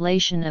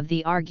translation of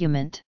the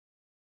argument.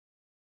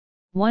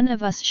 One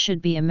of us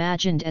should be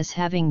imagined as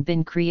having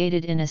been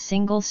created in a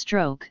single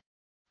stroke,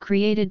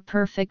 created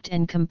perfect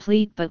and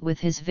complete but with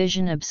his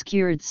vision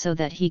obscured so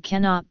that he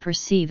cannot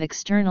perceive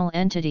external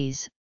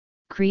entities,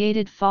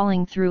 created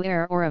falling through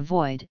air or a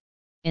void,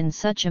 in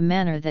such a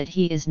manner that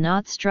he is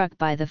not struck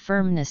by the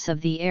firmness of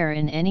the air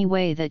in any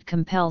way that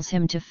compels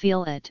him to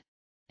feel it,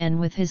 and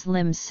with his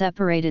limbs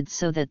separated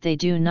so that they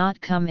do not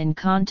come in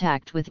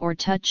contact with or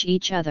touch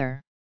each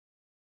other.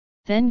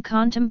 Then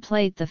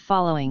contemplate the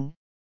following: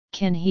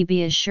 can he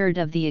be assured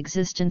of the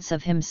existence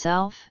of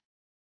himself?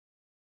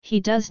 He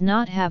does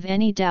not have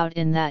any doubt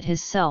in that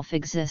his self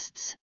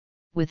exists,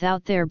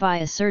 without thereby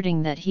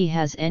asserting that he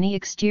has any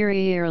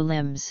exterior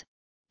limbs,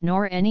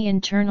 nor any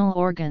internal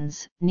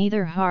organs,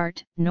 neither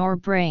heart, nor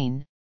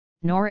brain,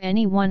 nor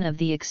any one of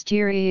the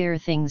exterior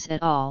things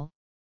at all,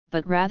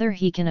 but rather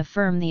he can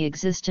affirm the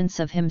existence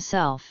of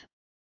himself,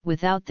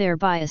 without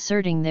thereby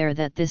asserting there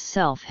that this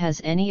self has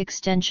any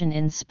extension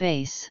in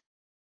space.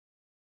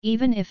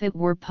 Even if it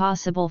were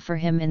possible for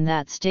him in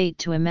that state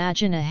to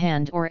imagine a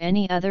hand or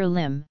any other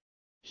limb,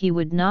 he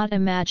would not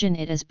imagine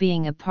it as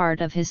being a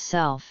part of his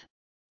self,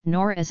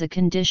 nor as a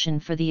condition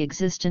for the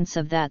existence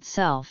of that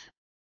self,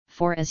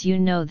 for as you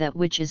know that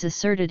which is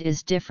asserted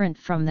is different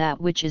from that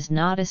which is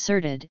not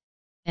asserted,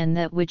 and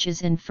that which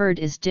is inferred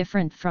is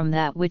different from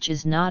that which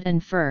is not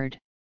inferred.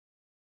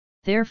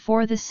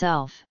 Therefore the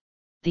self,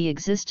 the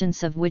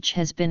existence of which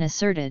has been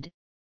asserted,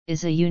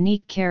 is a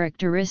unique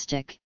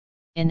characteristic,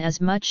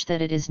 inasmuch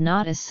that it is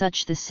not as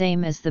such the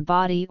same as the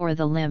body or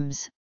the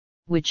limbs,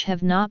 which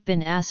have not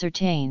been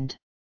ascertained.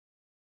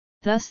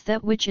 Thus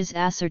that which is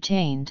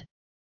ascertained,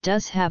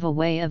 does have a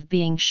way of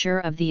being sure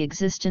of the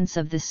existence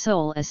of the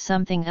soul as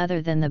something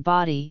other than the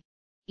body,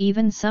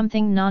 even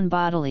something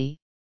non-bodily.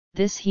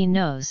 This he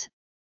knows,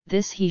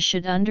 this he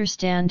should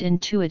understand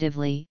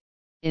intuitively,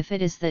 if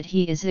it is that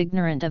he is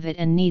ignorant of it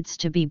and needs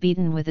to be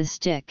beaten with a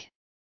stick.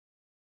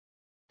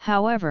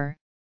 However,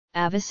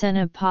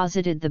 Avicenna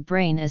posited the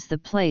brain as the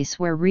place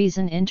where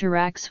reason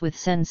interacts with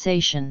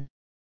sensation.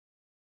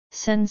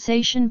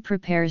 Sensation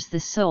prepares the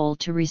soul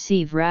to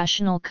receive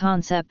rational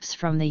concepts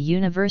from the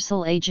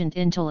universal agent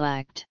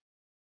intellect.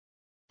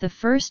 The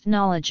first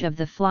knowledge of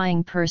the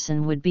flying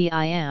person would be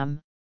I am,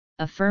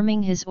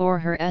 affirming his or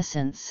her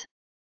essence.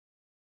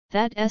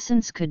 That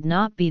essence could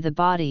not be the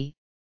body,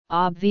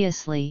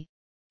 obviously,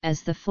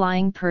 as the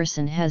flying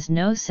person has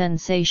no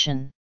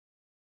sensation.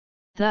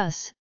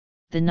 Thus,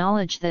 the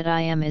knowledge that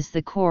I am is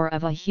the core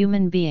of a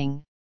human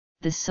being,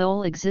 the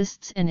soul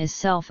exists and is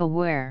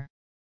self-aware.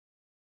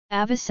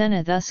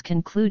 Avicenna thus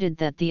concluded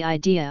that the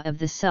idea of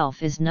the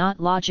self is not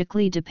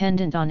logically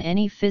dependent on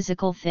any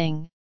physical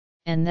thing,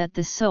 and that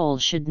the soul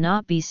should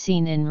not be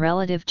seen in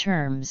relative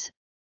terms,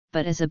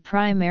 but as a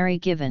primary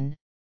given,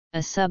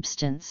 a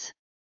substance.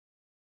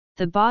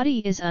 The body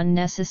is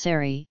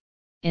unnecessary,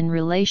 in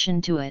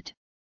relation to it,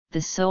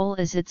 the soul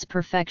is its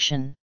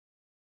perfection.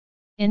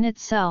 In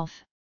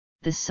itself,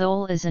 the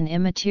soul is an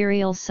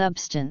immaterial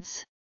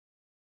substance.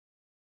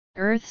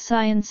 Earth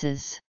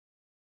Sciences.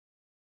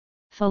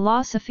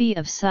 Philosophy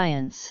of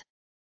Science.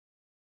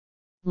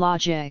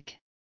 Logic.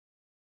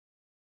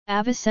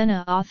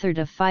 Avicenna authored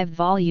a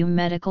 5-volume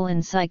medical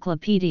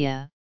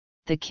encyclopedia,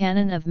 the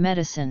Canon of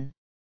Medicine.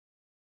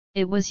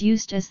 It was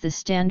used as the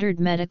standard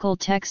medical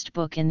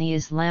textbook in the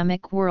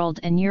Islamic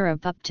world and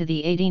Europe up to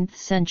the 18th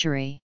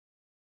century.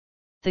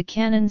 The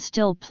canon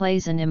still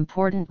plays an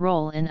important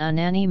role in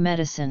Unani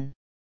medicine.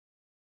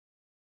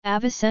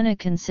 Avicenna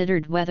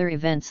considered whether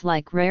events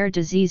like rare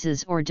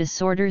diseases or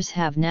disorders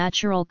have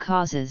natural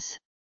causes.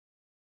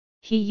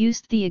 He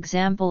used the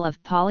example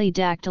of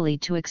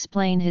polydactyly to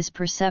explain his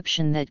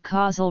perception that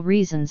causal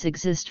reasons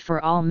exist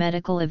for all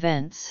medical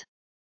events.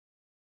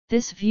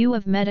 This view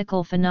of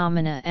medical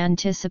phenomena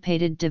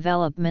anticipated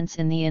developments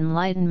in the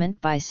Enlightenment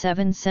by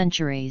 7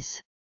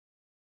 centuries.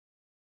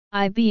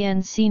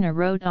 Avicenna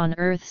wrote on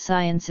earth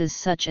sciences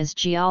such as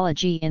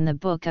geology in the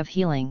Book of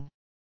Healing.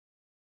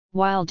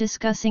 While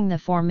discussing the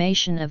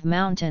formation of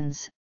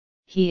mountains,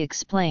 he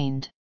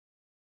explained,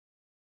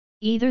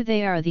 either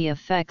they are the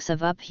effects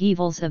of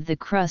upheavals of the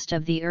crust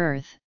of the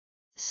earth,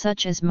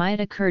 such as might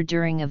occur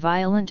during a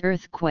violent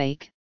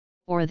earthquake,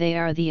 or they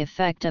are the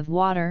effect of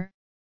water,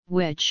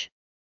 which,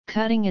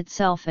 cutting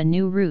itself a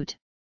new route,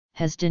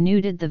 has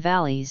denuded the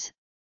valleys,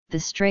 the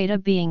strata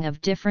being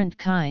of different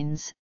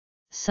kinds,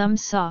 some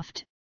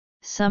soft,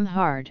 some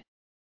hard.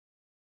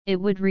 It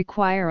would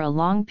require a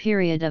long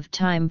period of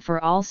time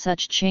for all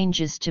such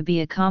changes to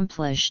be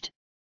accomplished,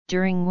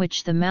 during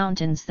which the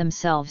mountains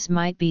themselves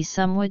might be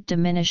somewhat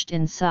diminished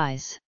in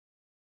size.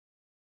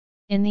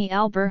 In the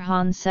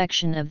Alberhan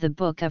section of the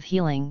Book of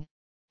Healing,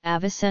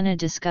 Avicenna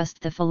discussed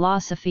the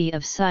philosophy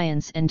of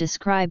science and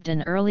described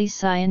an early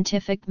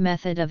scientific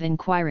method of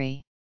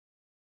inquiry.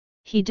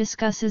 He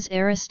discusses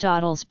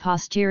Aristotle's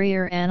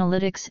posterior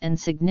analytics and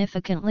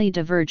significantly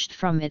diverged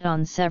from it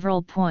on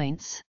several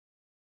points.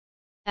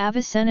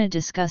 Avicenna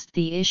discussed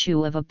the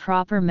issue of a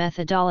proper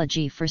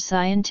methodology for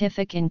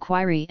scientific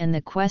inquiry and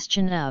the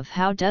question of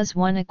how does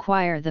one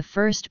acquire the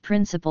first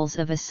principles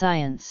of a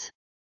science.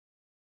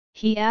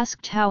 He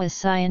asked how a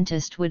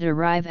scientist would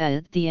arrive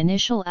at the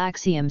initial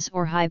axioms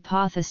or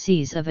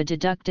hypotheses of a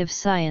deductive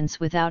science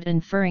without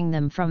inferring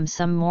them from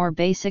some more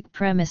basic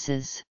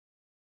premises.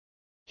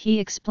 He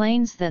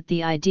explains that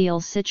the ideal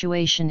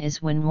situation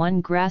is when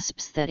one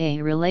grasps that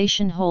a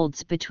relation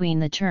holds between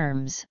the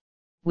terms,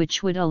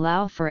 which would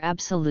allow for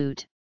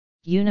absolute,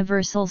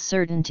 universal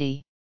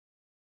certainty.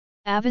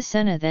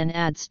 Avicenna then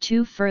adds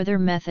two further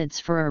methods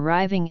for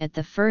arriving at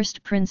the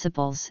first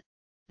principles: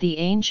 the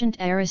ancient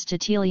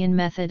Aristotelian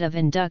method of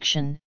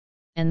induction,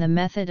 and the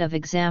method of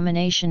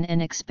examination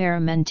and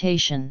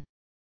experimentation.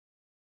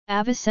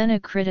 Avicenna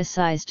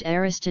criticized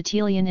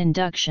Aristotelian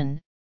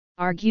induction,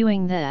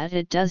 arguing that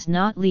it does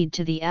not lead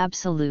to the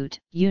absolute,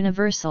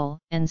 universal,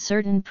 and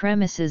certain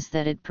premises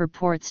that it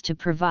purports to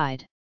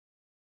provide.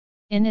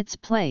 In its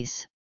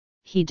place,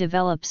 he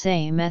develops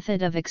a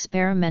method of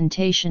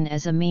experimentation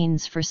as a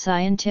means for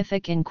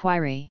scientific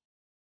inquiry.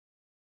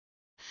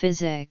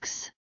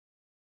 Physics.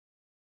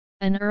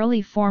 An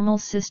early formal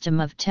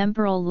system of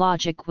temporal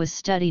logic was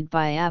studied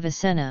by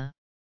Avicenna.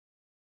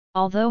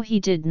 Although he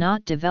did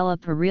not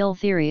develop a real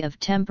theory of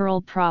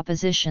temporal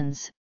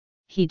propositions,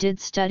 he did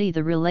study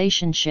the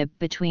relationship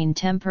between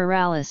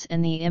temporalis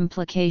and the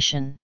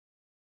implication.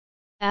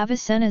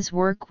 Avicenna's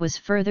work was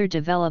further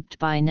developed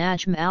by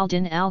Najm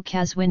al-Din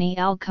al-Qazwini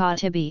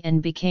al-Khatibi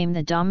and became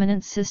the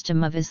dominant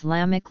system of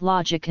Islamic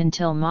logic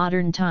until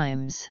modern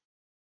times.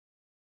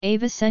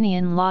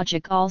 Avicennian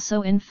logic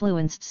also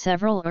influenced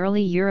several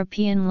early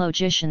European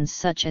logicians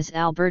such as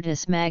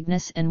Albertus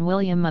Magnus and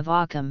William of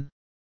Ockham.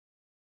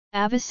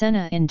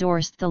 Avicenna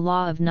endorsed the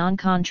law of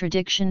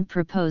non-contradiction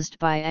proposed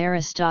by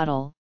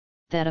Aristotle,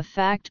 that a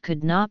fact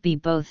could not be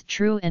both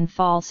true and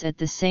false at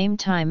the same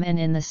time and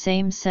in the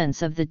same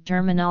sense of the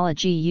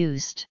terminology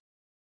used.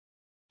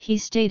 He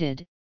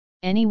stated,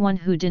 "Anyone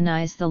who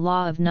denies the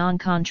law of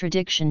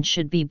non-contradiction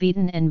should be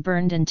beaten and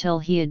burned until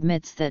he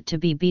admits that to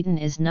be beaten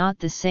is not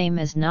the same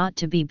as not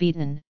to be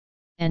beaten,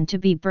 and to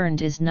be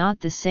burned is not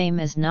the same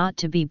as not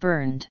to be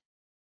burned."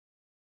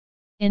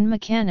 In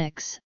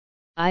mechanics,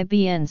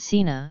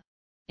 Avicenna,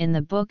 in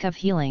the Book of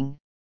Healing,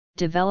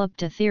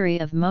 developed a theory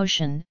of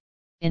motion,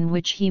 in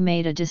which he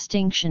made a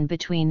distinction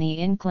between the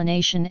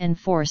inclination and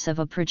force of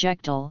a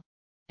projectile,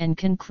 and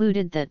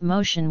concluded that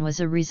motion was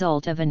a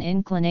result of an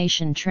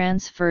inclination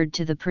transferred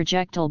to the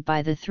projectile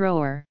by the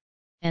thrower,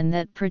 and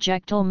that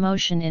projectile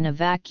motion in a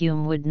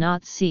vacuum would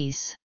not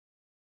cease.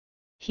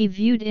 He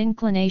viewed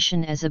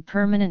inclination as a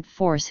permanent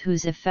force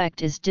whose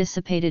effect is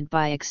dissipated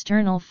by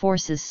external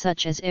forces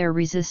such as air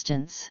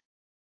resistance.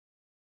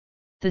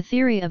 The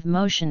theory of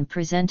motion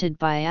presented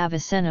by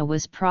Avicenna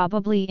was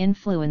probably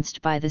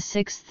influenced by the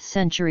 6th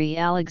century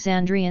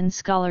Alexandrian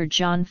scholar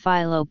John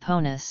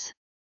Philoponus.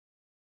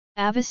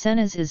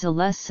 Avicenna's is a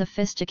less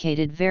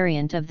sophisticated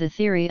variant of the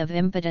theory of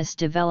impetus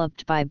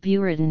developed by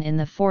Buridan in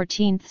the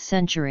 14th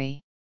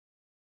century.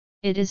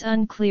 It is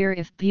unclear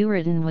if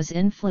Buridan was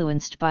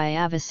influenced by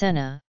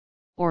Avicenna,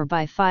 or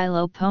by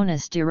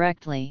Philoponus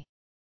directly.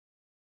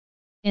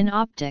 In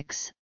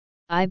optics,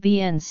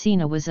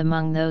 Avicenna was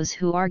among those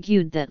who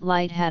argued that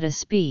light had a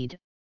speed,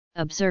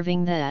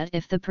 observing that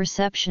if the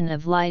perception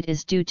of light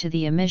is due to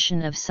the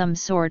emission of some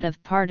sort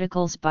of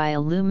particles by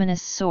a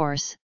luminous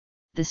source,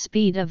 the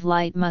speed of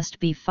light must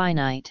be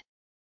finite.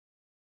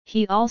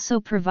 He also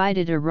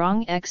provided a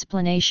wrong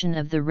explanation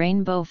of the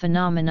rainbow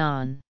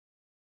phenomenon.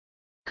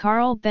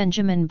 Carl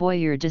Benjamin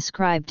Boyer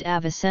described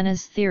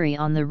Avicenna's theory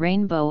on the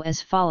rainbow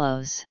as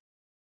follows.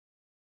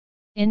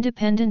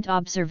 Independent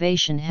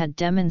observation had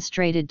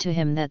demonstrated to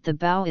him that the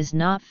bow is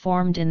not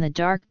formed in the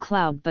dark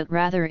cloud but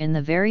rather in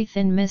the very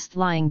thin mist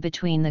lying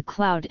between the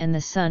cloud and the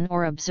sun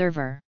or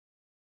observer.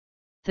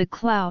 The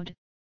cloud,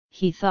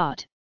 he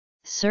thought,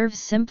 serves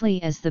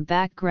simply as the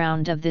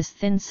background of this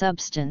thin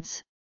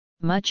substance,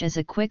 much as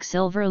a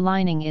quicksilver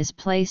lining is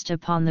placed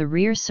upon the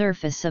rear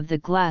surface of the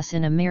glass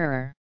in a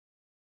mirror.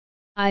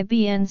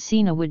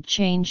 Avicenna would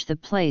change the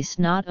place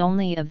not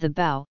only of the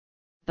bow,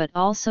 but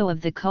also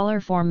of the color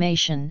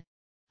formation,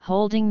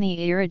 holding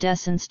the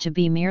iridescence to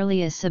be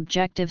merely a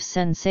subjective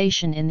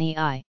sensation in the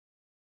eye.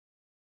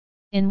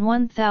 In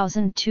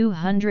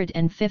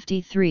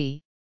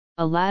 1253,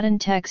 a Latin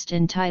text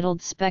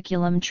entitled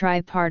Speculum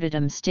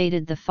Tripartitum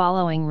stated the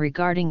following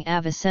regarding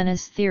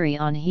Avicenna's theory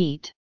on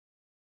heat.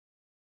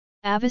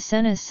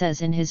 Avicenna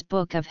says in his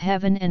Book of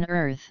Heaven and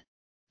Earth,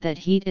 that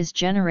heat is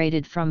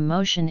generated from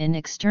motion in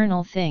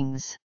external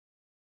things.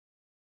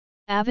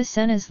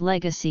 Avicenna's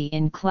legacy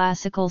in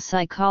classical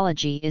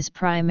psychology is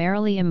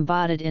primarily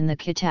embodied in the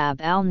Kitab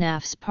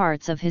al-Nafs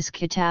parts of his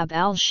Kitab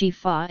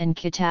al-Shifa and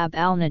Kitab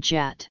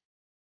al-Najat.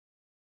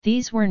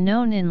 These were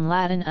known in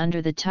Latin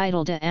under the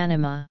title De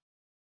Anima.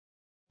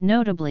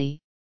 Notably,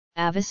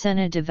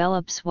 Avicenna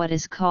develops what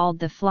is called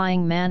the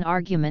flying man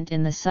argument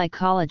in the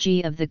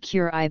Psychology of the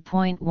Cure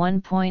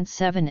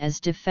I.1.7 as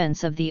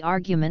defense of the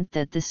argument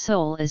that the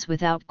soul is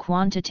without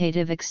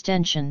quantitative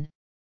extension,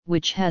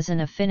 which has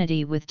an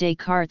affinity with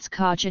Descartes'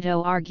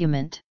 cogito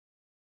argument.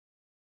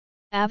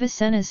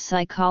 Avicenna's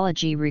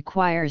psychology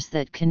requires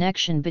that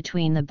connection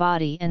between the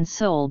body and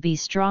soul be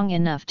strong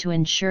enough to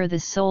ensure the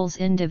soul's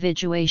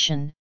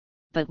individuation,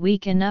 but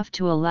weak enough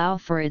to allow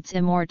for its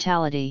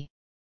immortality.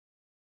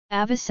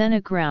 Avicenna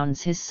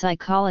grounds his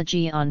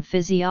psychology on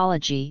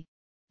physiology,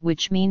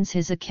 which means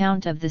his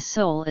account of the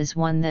soul is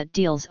one that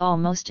deals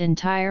almost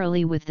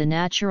entirely with the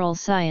natural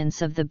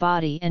science of the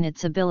body and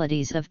its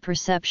abilities of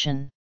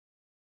perception.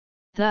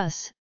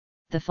 Thus,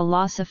 the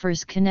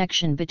philosopher's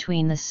connection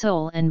between the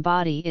soul and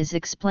body is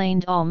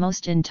explained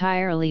almost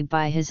entirely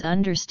by his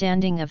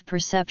understanding of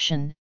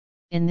perception.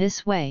 In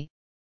this way,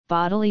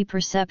 bodily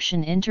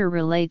perception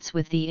interrelates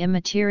with the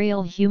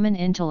immaterial human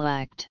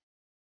intellect.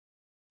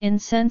 In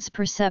sense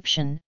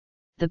perception,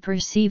 the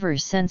perceiver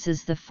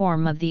senses the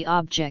form of the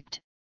object,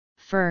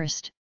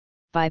 first,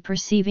 by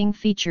perceiving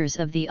features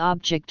of the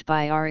object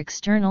by our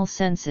external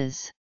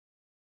senses.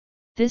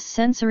 This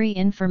sensory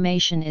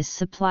information is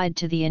supplied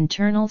to the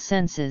internal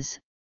senses,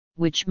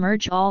 which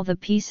merge all the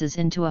pieces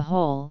into a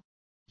whole,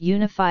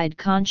 unified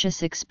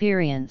conscious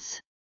experience.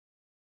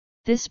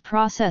 This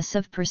process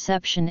of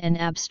perception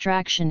and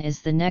abstraction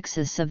is the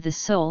nexus of the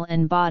soul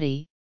and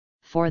body,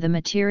 for the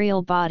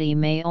material body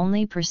may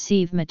only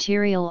perceive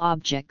material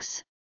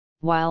objects,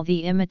 while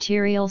the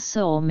immaterial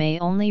soul may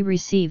only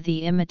receive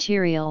the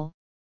immaterial,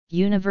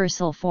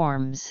 universal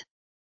forms.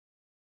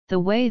 The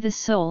way the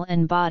soul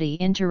and body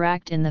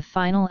interact in the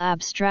final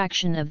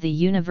abstraction of the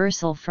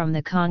universal from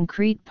the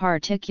concrete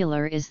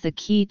particular is the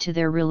key to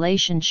their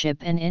relationship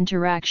and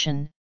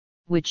interaction,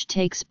 which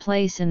takes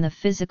place in the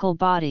physical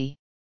body.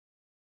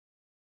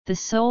 The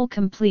soul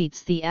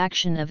completes the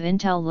action of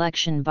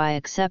intellection by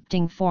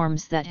accepting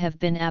forms that have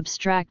been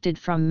abstracted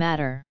from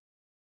matter.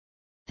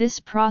 This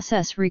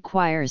process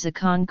requires a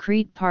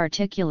concrete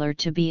particular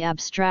to be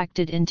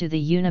abstracted into the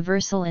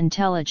universal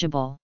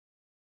intelligible.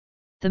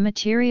 The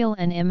material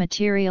and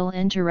immaterial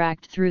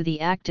interact through the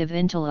active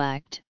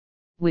intellect,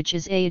 which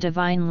is a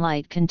divine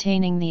light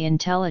containing the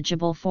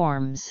intelligible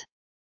forms.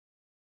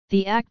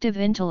 The active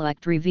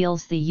intellect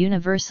reveals the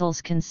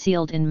universals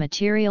concealed in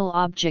material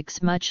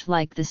objects, much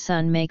like the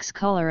sun makes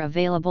color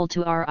available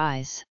to our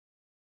eyes.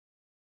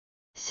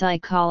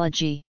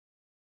 Psychology.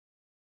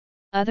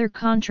 Other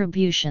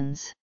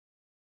contributions.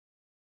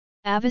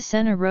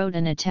 Avicenna wrote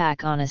an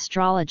attack on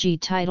astrology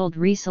titled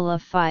Risala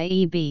fi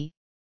eb,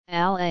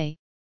 al-a,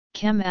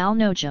 Kem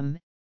al-Nojum,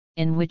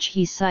 in which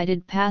he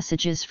cited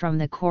passages from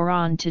the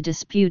Quran to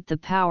dispute the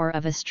power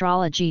of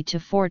astrology to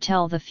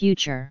foretell the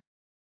future.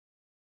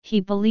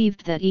 He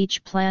believed that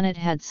each planet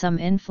had some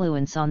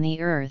influence on the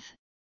Earth,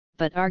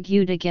 but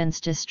argued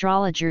against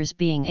astrologers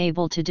being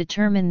able to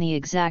determine the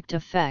exact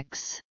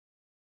effects.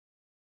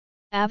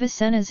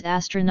 Avicenna's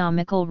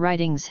astronomical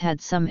writings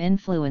had some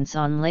influence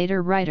on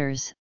later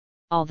writers,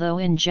 although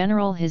in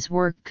general his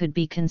work could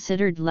be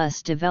considered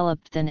less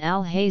developed than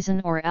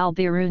Al-Hazen or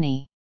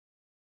Al-Biruni.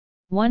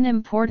 One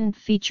important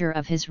feature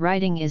of his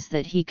writing is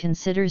that he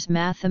considers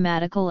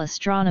mathematical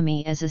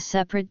astronomy as a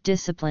separate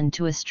discipline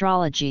to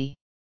astrology.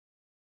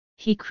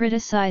 He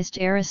criticized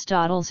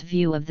Aristotle's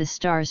view of the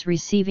stars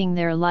receiving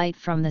their light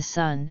from the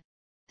sun,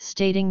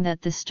 stating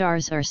that the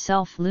stars are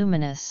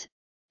self-luminous,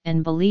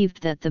 and believed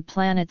that the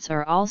planets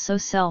are also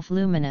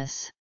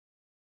self-luminous.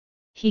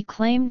 He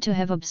claimed to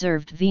have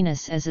observed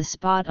Venus as a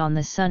spot on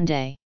the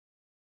Sunday.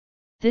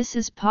 This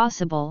is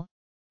possible,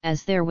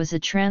 as there was a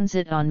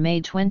transit on May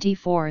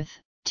 24,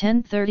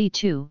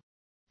 1032,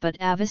 but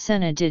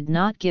Avicenna did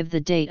not give the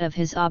date of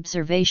his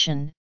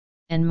observation,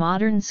 and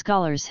modern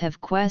scholars have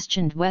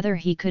questioned whether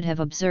he could have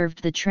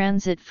observed the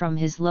transit from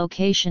his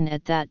location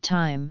at that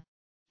time.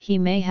 He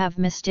may have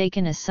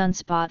mistaken a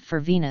sunspot for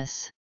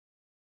Venus.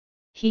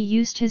 He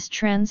used his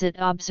transit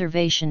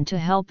observation to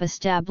help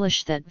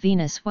establish that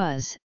Venus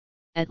was,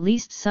 at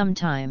least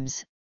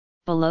sometimes,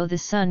 below the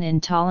Sun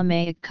in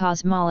Ptolemaic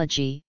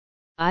cosmology,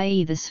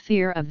 i.e. the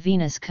sphere of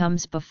Venus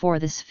comes before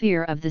the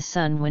sphere of the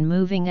Sun when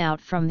moving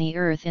out from the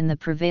Earth in the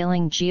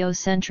prevailing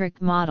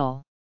geocentric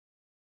model.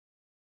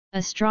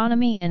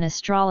 Astronomy and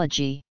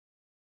astrology.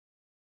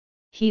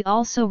 He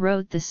also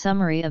wrote the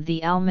summary of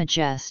the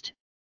Almagest,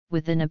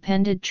 with an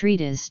appended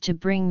treatise to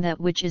bring that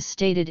which is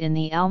stated in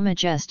the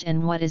Almagest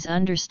and what is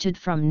understood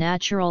from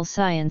natural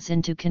science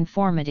into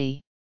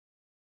conformity.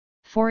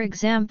 For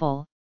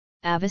example,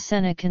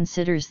 Avicenna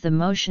considers the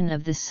motion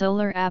of the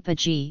solar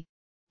apogee,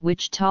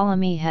 which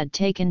Ptolemy had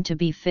taken to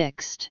be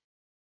fixed.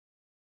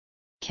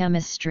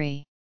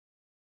 Chemistry.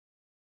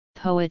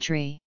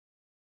 Poetry.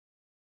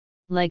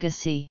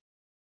 Legacy.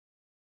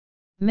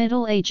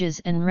 Middle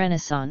Ages and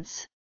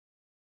Renaissance.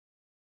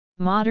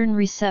 Modern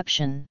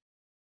reception.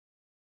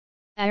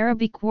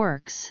 Arabic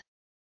works.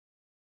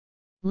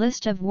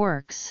 List of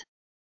works.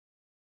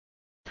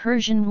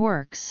 Persian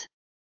works.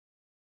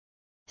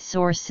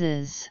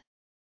 Sources.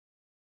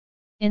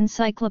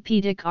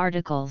 Encyclopedic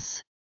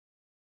articles.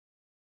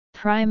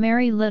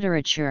 Primary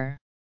literature.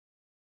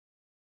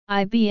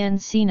 Ibn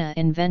Sina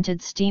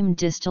invented steam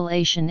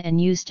distillation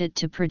and used it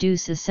to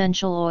produce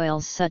essential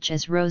oils such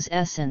as rose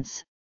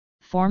essence,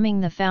 forming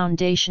the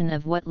foundation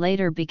of what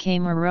later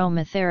became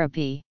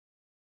aromatherapy.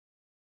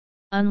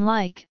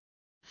 Unlike,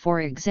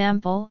 for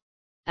example,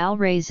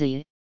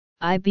 Al-Razi,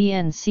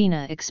 Ibn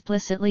Sina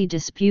explicitly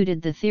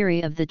disputed the theory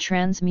of the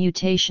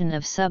transmutation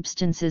of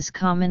substances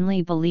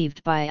commonly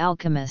believed by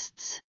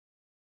alchemists.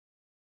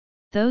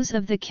 Those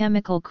of the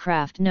chemical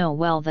craft know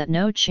well that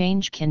no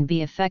change can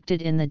be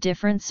effected in the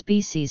different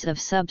species of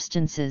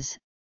substances,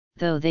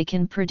 though they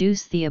can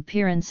produce the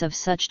appearance of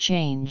such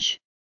change.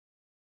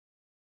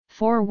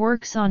 4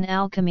 works on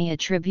alchemy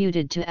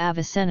attributed to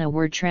Avicenna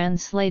were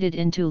translated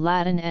into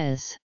Latin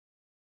as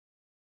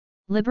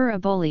Liber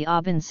Aboli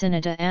ob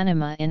Insinita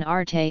Anima in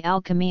Arte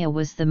Alchemia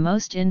was the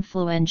most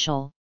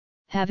influential,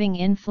 having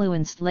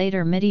influenced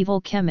later medieval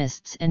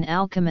chemists and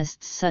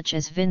alchemists such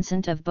as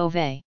Vincent of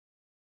Beauvais.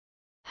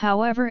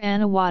 However,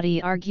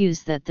 Anawati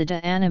argues that the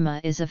De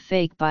Anima is a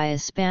fake by a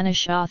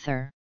Spanish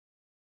author.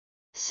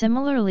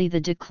 Similarly,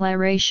 the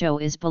Declaratio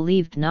is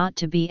believed not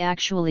to be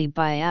actually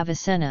by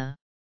Avicenna.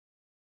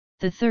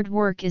 The third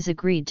work is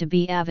agreed to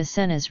be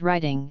Avicenna's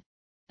writing,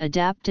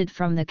 adapted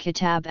from the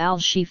Kitab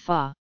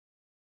al-Shifa.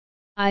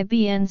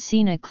 Ibn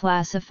Sina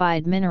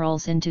classified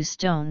minerals into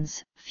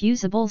stones,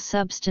 fusible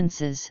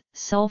substances,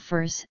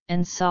 sulfurs,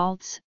 and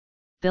salts,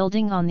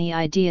 building on the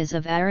ideas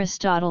of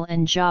Aristotle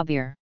and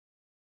Jabir.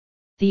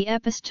 The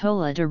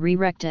Epistola de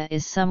Recta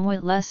is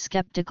somewhat less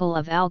skeptical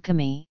of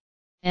alchemy.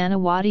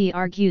 Anawati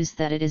argues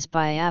that it is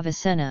by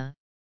Avicenna,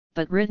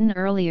 but written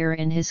earlier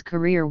in his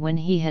career when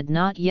he had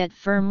not yet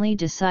firmly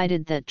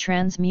decided that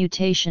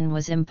transmutation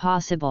was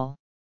impossible.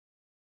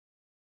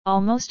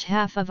 Almost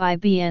half of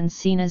Ibn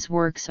Sina's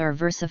works are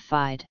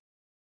versified.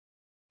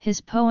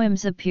 His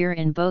poems appear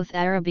in both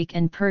Arabic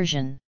and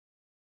Persian.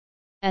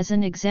 As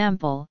an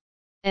example,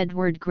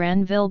 Edward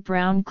Granville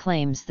Brown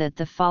claims that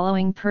the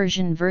following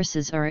Persian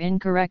verses are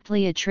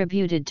incorrectly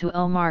attributed to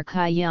Omar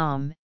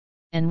Khayyam,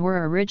 and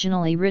were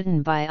originally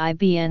written by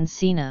Ibn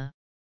Sina.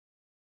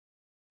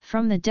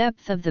 From the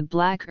depth of the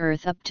black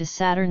earth up to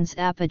Saturn's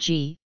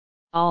apogee,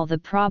 all the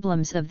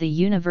problems of the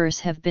universe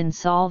have been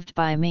solved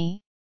by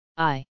me.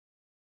 I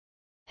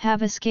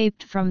have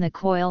escaped from the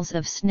coils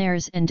of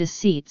snares and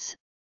deceits,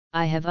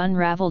 I have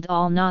unraveled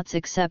all knots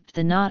except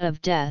the knot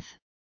of death.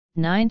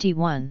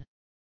 91.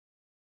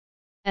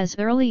 As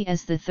early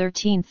as the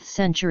 13th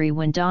century,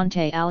 when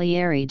Dante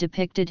Alighieri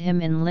depicted him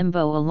in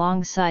limbo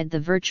alongside the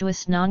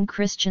virtuous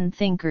non-Christian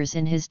thinkers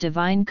in his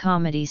Divine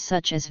Comedy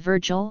such as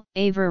Virgil,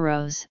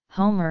 Averroes,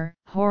 Homer,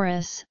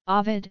 Horace,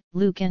 Ovid,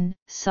 Lucan,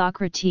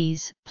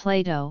 Socrates,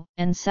 Plato,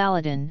 and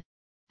Saladin,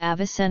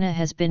 Avicenna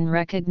has been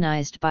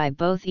recognized by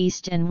both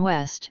East and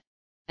West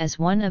as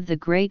one of the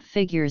great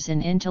figures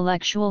in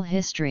intellectual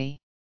history.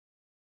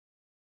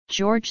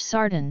 George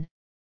Sardin,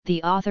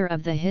 the author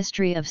of The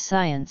History of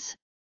Science,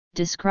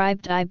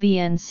 described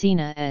Ibn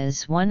Sina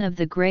as one of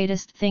the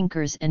greatest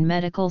thinkers and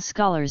medical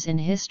scholars in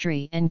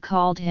history and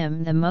called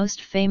him the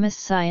most famous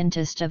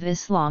scientist of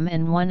Islam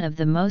and one of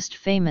the most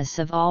famous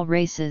of all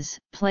races,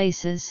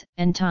 places,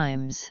 and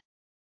times.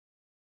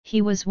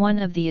 He was one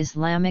of the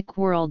Islamic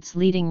world's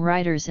leading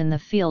writers in the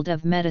field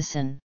of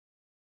medicine.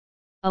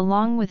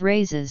 Along with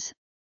Rhazes,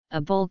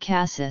 Abul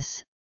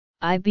Qasis,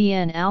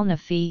 Ibn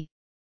al-Nafi,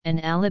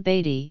 and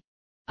al-Abadi,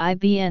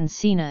 Ibn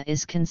Sina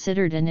is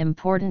considered an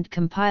important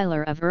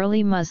compiler of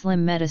early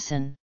Muslim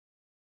medicine.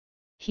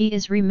 He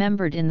is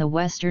remembered in the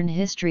Western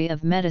history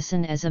of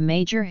medicine as a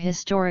major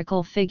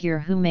historical figure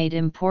who made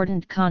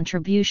important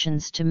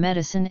contributions to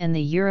medicine and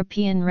the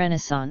European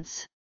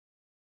Renaissance.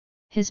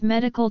 His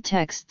medical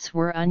texts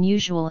were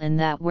unusual in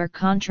that where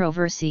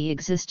controversy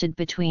existed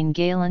between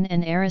Galen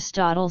and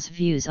Aristotle's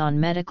views on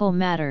medical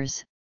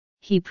matters,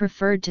 he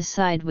preferred to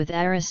side with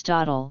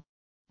Aristotle,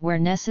 where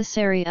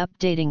necessary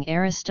updating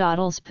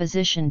Aristotle's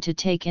position to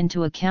take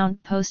into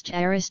account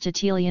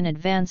post-Aristotelian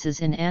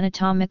advances in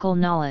anatomical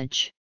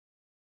knowledge.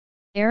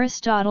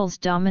 Aristotle's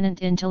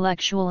dominant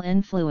intellectual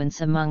influence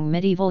among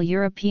medieval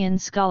European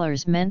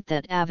scholars meant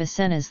that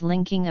Avicenna's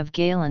linking of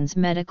Galen's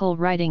medical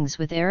writings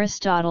with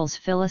Aristotle's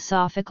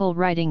philosophical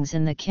writings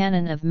in the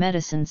canon of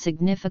medicine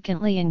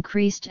significantly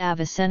increased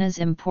Avicenna's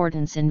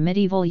importance in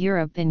medieval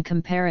Europe in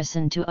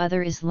comparison to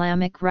other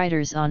Islamic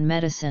writers on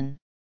medicine.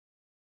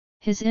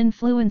 His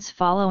influence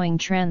following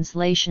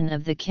translation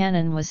of the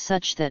canon was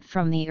such that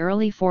from the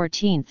early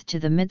 14th to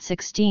the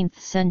mid-16th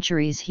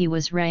centuries he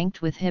was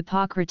ranked with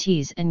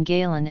Hippocrates and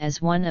Galen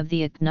as one of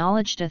the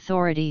acknowledged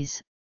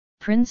authorities,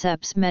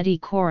 princeps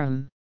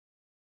medicorum.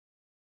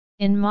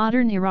 In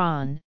modern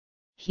Iran,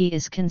 he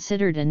is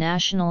considered a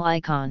national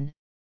icon,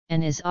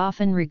 and is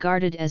often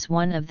regarded as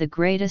one of the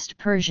greatest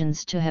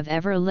Persians to have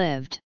ever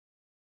lived.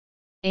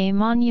 A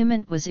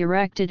monument was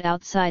erected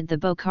outside the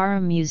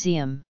Bokhara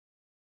Museum.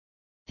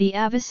 The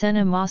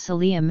Avicenna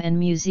Mausoleum and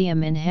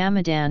Museum in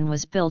Hamadan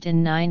was built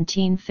in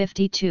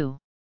 1952.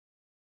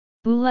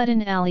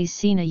 Buluddin Ali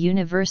Sina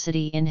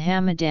University in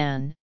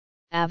Hamadan,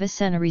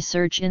 Avicenna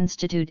Research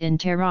Institute in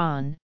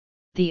Tehran,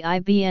 the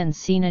IBN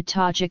Sina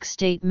Tajik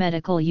State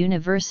Medical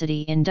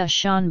University in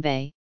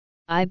Dushanbe,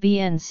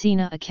 IBN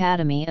Sina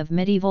Academy of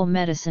Medieval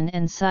Medicine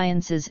and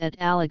Sciences at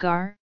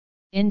Aligarh,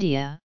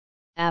 India,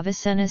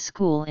 Avicenna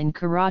School in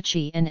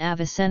Karachi and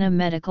Avicenna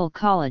Medical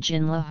College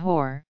in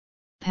Lahore,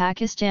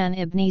 Pakistan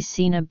Ibn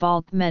Sina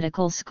Balkh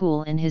Medical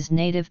School in his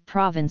native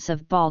province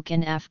of Balkh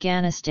in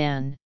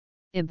Afghanistan,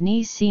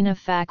 Ibn Sina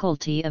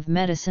Faculty of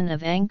Medicine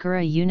of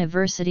Ankara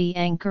University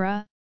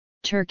Ankara,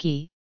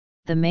 Turkey,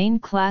 the main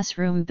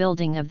classroom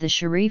building of the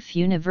Sharif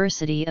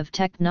University of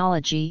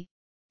Technology,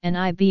 and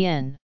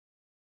IBN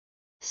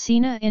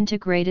Sina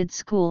Integrated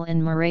School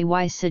in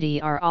Marawi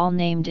City are all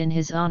named in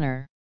his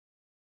honor.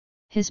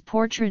 His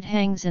portrait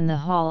hangs in the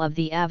hall of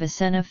the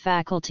Avicenna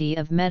Faculty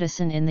of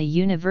Medicine in the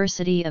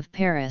University of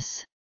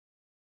Paris.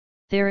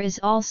 There is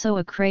also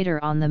a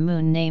crater on the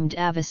Moon named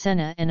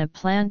Avicenna and a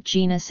plant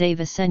genus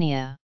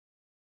Avicennia.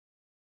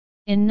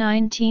 In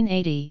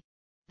 1980,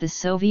 the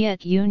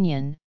Soviet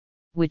Union,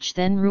 which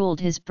then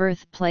ruled his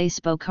birthplace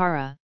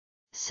Bokhara,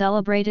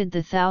 celebrated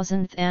the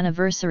 1000th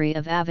anniversary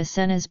of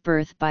Avicenna's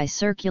birth by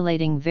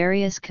circulating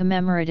various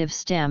commemorative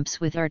stamps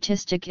with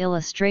artistic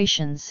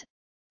illustrations,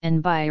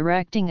 and by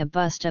erecting a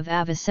bust of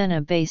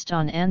Avicenna based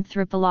on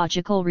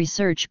anthropological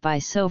research by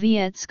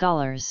Soviet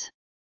scholars.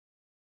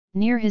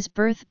 Near his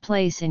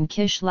birthplace in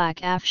Kishlak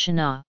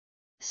Afshana,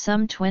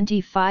 some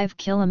 25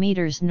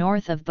 kilometers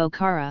north of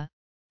Bokhara,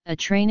 a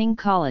training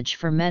college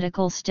for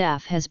medical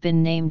staff has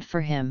been named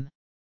for him.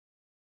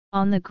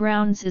 On the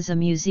grounds is a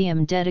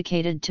museum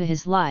dedicated to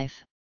his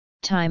life,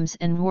 times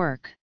and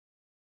work.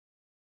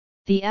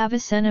 The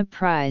Avicenna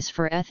Prize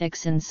for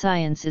Ethics in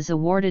Science is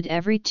awarded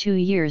every 2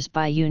 years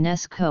by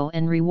UNESCO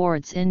and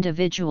rewards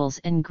individuals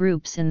and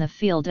groups in the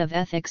field of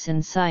ethics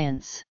in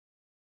science.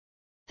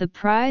 The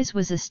prize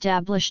was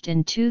established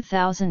in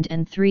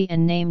 2003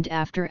 and named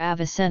after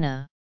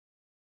Avicenna.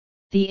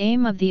 The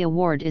aim of the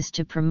award is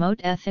to promote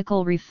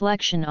ethical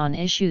reflection on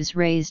issues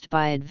raised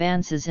by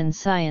advances in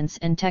science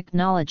and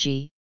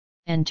technology,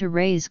 and to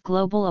raise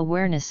global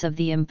awareness of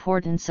the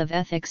importance of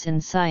ethics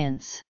in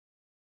science.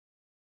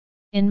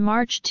 In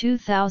March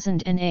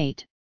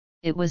 2008,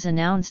 it was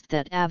announced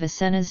that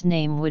Avicenna's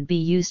name would be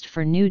used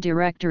for new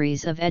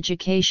directories of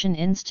education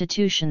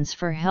institutions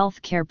for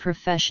healthcare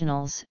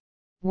professionals,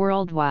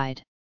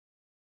 worldwide.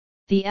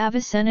 The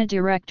Avicenna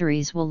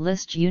directories will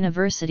list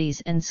universities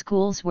and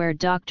schools where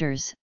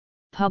doctors,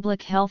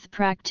 public health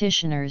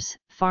practitioners,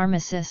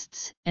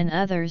 pharmacists, and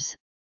others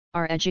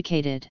are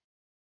educated.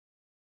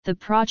 The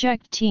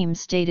project team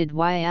stated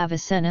why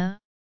Avicenna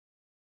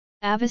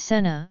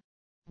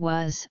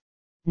was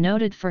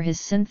noted for his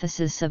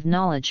synthesis of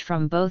knowledge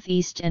from both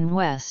East and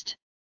West.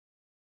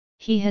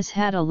 He has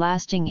had a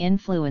lasting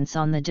influence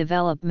on the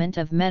development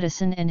of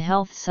medicine and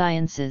health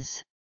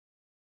sciences.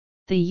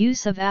 The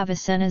use of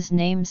Avicenna's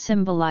name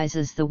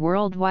symbolizes the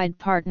worldwide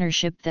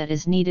partnership that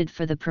is needed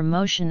for the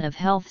promotion of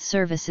health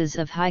services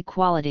of high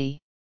quality.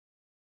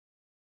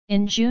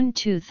 In June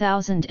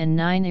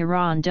 2009,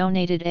 Iran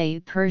donated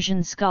a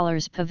Persian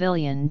Scholars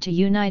Pavilion to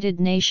United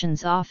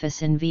Nations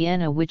Office in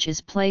Vienna, which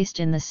is placed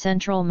in the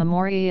central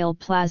memorial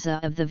plaza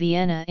of the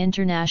Vienna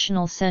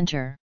International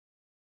Center.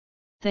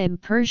 The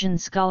Persian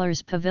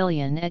Scholars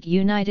Pavilion at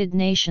United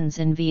Nations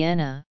in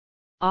Vienna,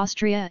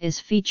 Austria is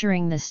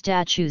featuring the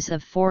statues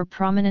of 4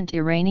 prominent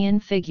Iranian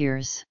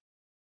figures.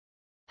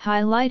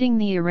 Highlighting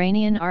the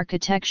Iranian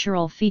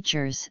architectural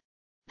features,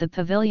 the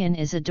pavilion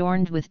is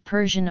adorned with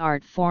Persian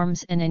art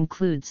forms and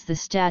includes the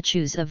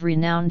statues of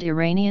renowned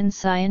Iranian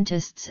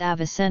scientists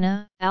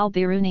Avicenna,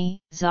 Al-Biruni,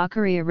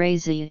 Zakaria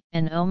Razi,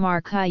 and Omar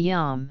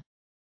Khayyam.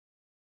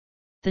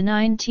 The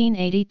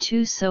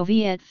 1982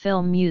 Soviet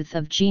film Youth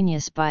of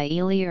Genius by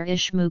Ilir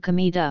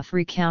Ishmukamedov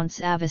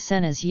recounts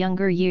Avicenna's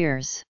younger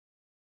years.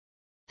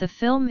 The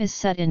film is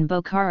set in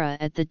Bokhara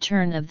at the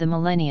turn of the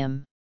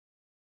millennium.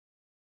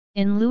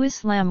 In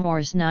Louis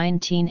L'Amour's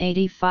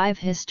 1985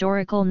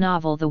 historical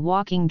novel The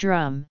Walking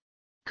Drum,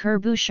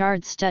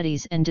 Bouchard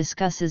studies and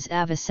discusses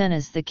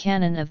Avicenna's The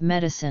Canon of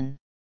Medicine.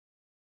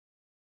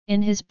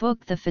 In his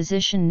book The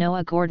Physician,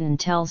 Noah Gordon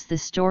tells the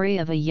story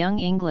of a young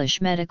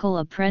English medical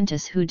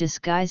apprentice who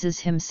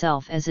disguises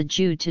himself as a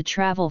Jew to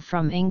travel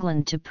from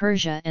England to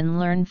Persia and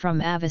learn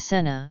from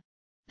Avicenna,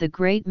 the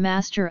great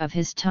master of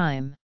his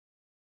time.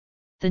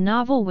 The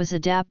novel was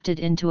adapted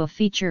into a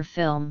feature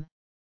film,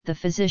 The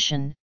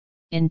Physician,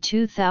 in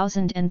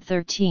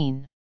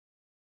 2013.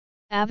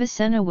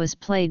 Avicenna was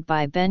played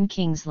by Ben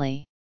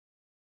Kingsley.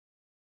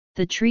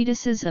 The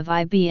treatises of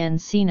Ibn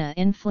Sina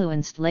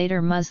influenced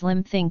later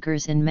Muslim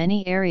thinkers in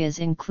many areas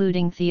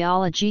including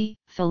theology,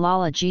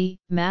 philology,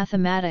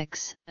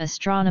 mathematics,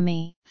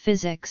 astronomy,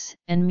 physics,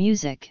 and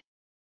music.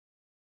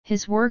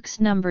 His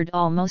works numbered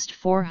almost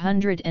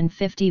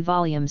 450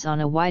 volumes on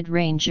a wide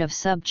range of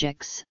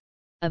subjects,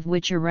 of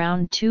which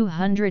around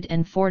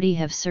 240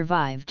 have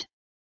survived.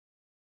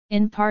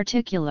 In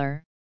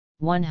particular,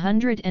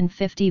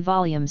 150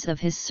 volumes of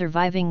his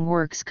surviving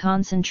works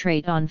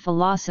concentrate on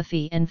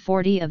philosophy and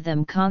 40 of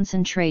them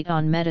concentrate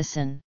on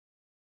medicine.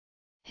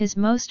 His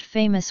most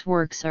famous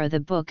works are the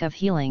Book of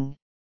Healing,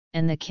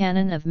 and the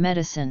Canon of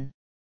Medicine.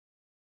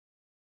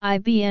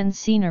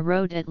 Avicenna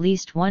wrote at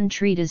least one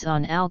treatise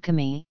on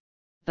alchemy,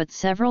 but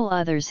several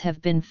others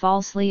have been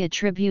falsely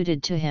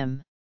attributed to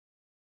him.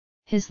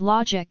 His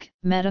Logic,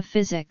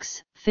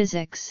 Metaphysics,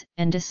 Physics,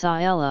 and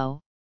Dicaelo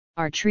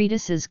are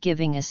treatises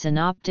giving a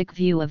synoptic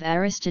view of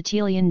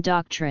Aristotelian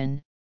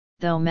doctrine,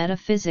 though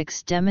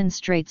Metaphysics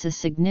demonstrates a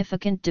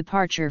significant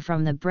departure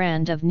from the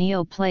brand of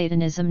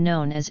Neoplatonism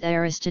known as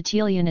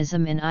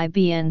Aristotelianism in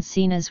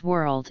Avicenna's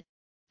world.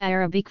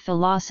 Arabic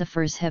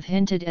philosophers have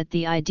hinted at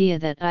the idea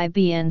that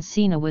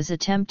Avicenna was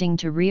attempting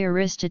to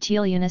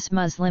re-Aristotelianist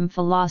Muslim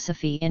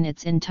philosophy in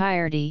its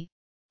entirety,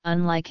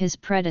 unlike his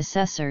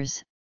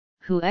predecessors,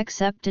 who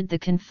accepted the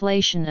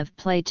conflation of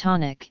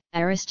Platonic,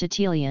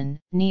 Aristotelian,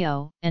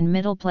 Neo, and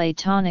Middle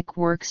Platonic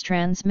works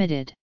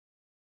transmitted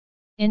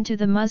into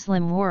the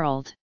Muslim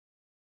world.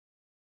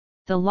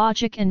 The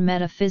Logic and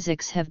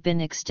Metaphysics have been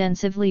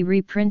extensively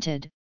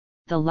reprinted,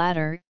 the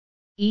latter,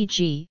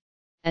 e.g.,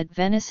 at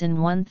Venice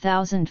in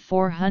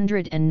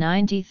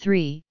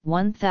 1493,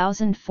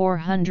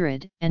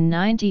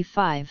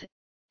 1495,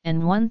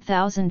 and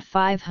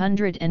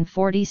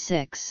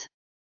 1546.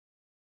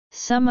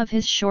 Some of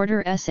his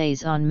shorter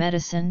essays on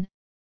medicine,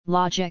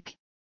 logic,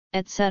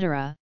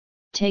 etc.,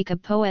 take a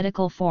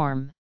poetical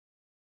form.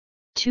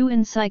 Two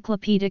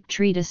encyclopedic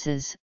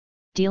treatises,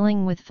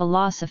 dealing with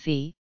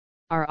philosophy,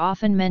 are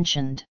often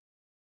mentioned.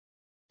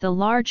 The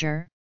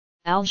larger,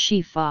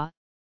 Al-Shifa,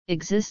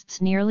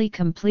 exists nearly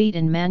complete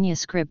in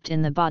manuscript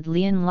in the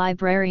Bodleian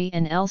Library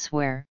and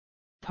elsewhere.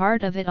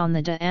 Part of it on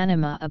the De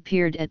Anima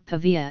appeared at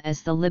Pavia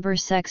as the Liber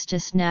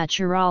Sextus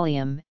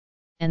Naturalium,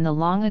 and the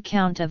long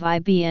account of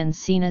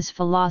Avicenna's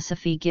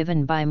philosophy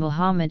given by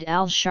Muhammad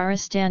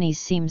al-Shahrastani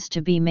seems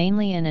to be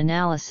mainly an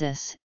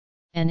analysis,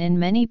 and in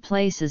many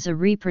places a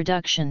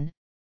reproduction,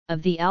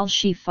 of the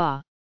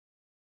Al-Shifa.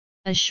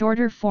 A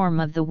shorter form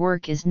of the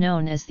work is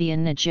known as the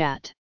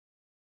An-Najat.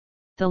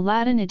 The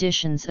Latin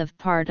editions of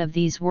part of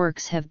these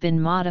works have been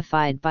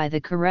modified by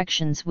the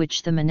corrections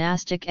which the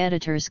monastic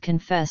editors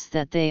confess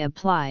that they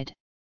applied.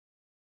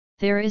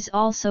 There is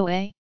also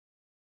a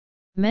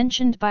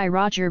mentioned by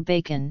Roger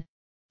Bacon,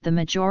 the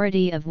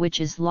majority of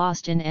which is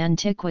lost in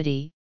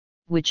antiquity,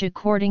 which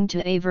according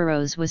to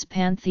Averroes was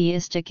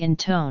pantheistic in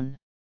tone.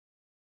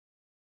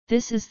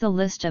 This is the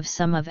list of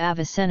some of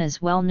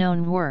Avicenna's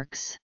well-known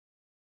works.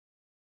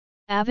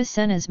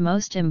 Avicenna's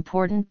most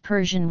important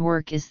Persian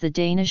work is the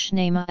Danish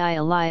Nama-i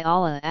Ali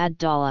Allah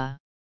ad-Dawla.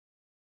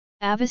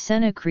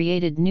 Avicenna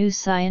created new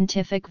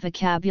scientific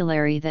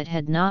vocabulary that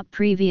had not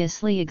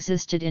previously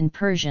existed in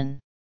Persian.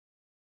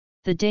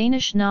 The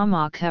Danish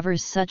Nama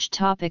covers such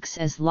topics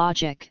as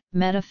logic,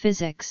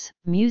 metaphysics,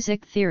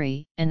 music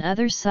theory, and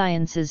other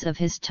sciences of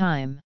his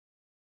time.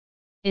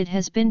 It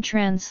has been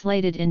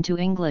translated into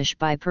English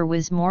by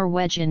Perwiz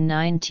Morwedge in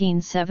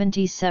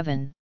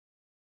 1977.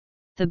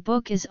 The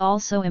book is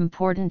also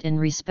important in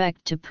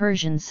respect to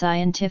Persian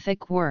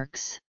scientific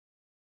works.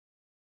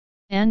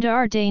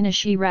 Andar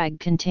Danish Irag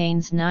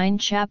contains 9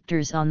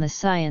 chapters on the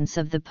science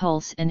of the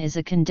pulse and is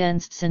a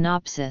condensed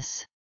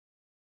synopsis.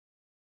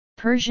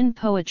 Persian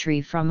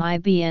poetry from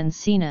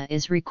Avicenna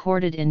is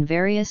recorded in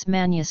various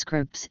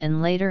manuscripts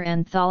and later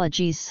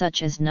anthologies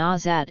such as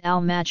Nazat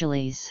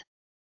al-Majalis.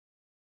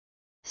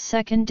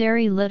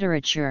 Secondary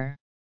literature.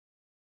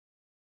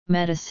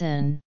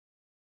 Medicine.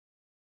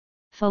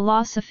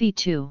 Philosophy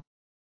 2.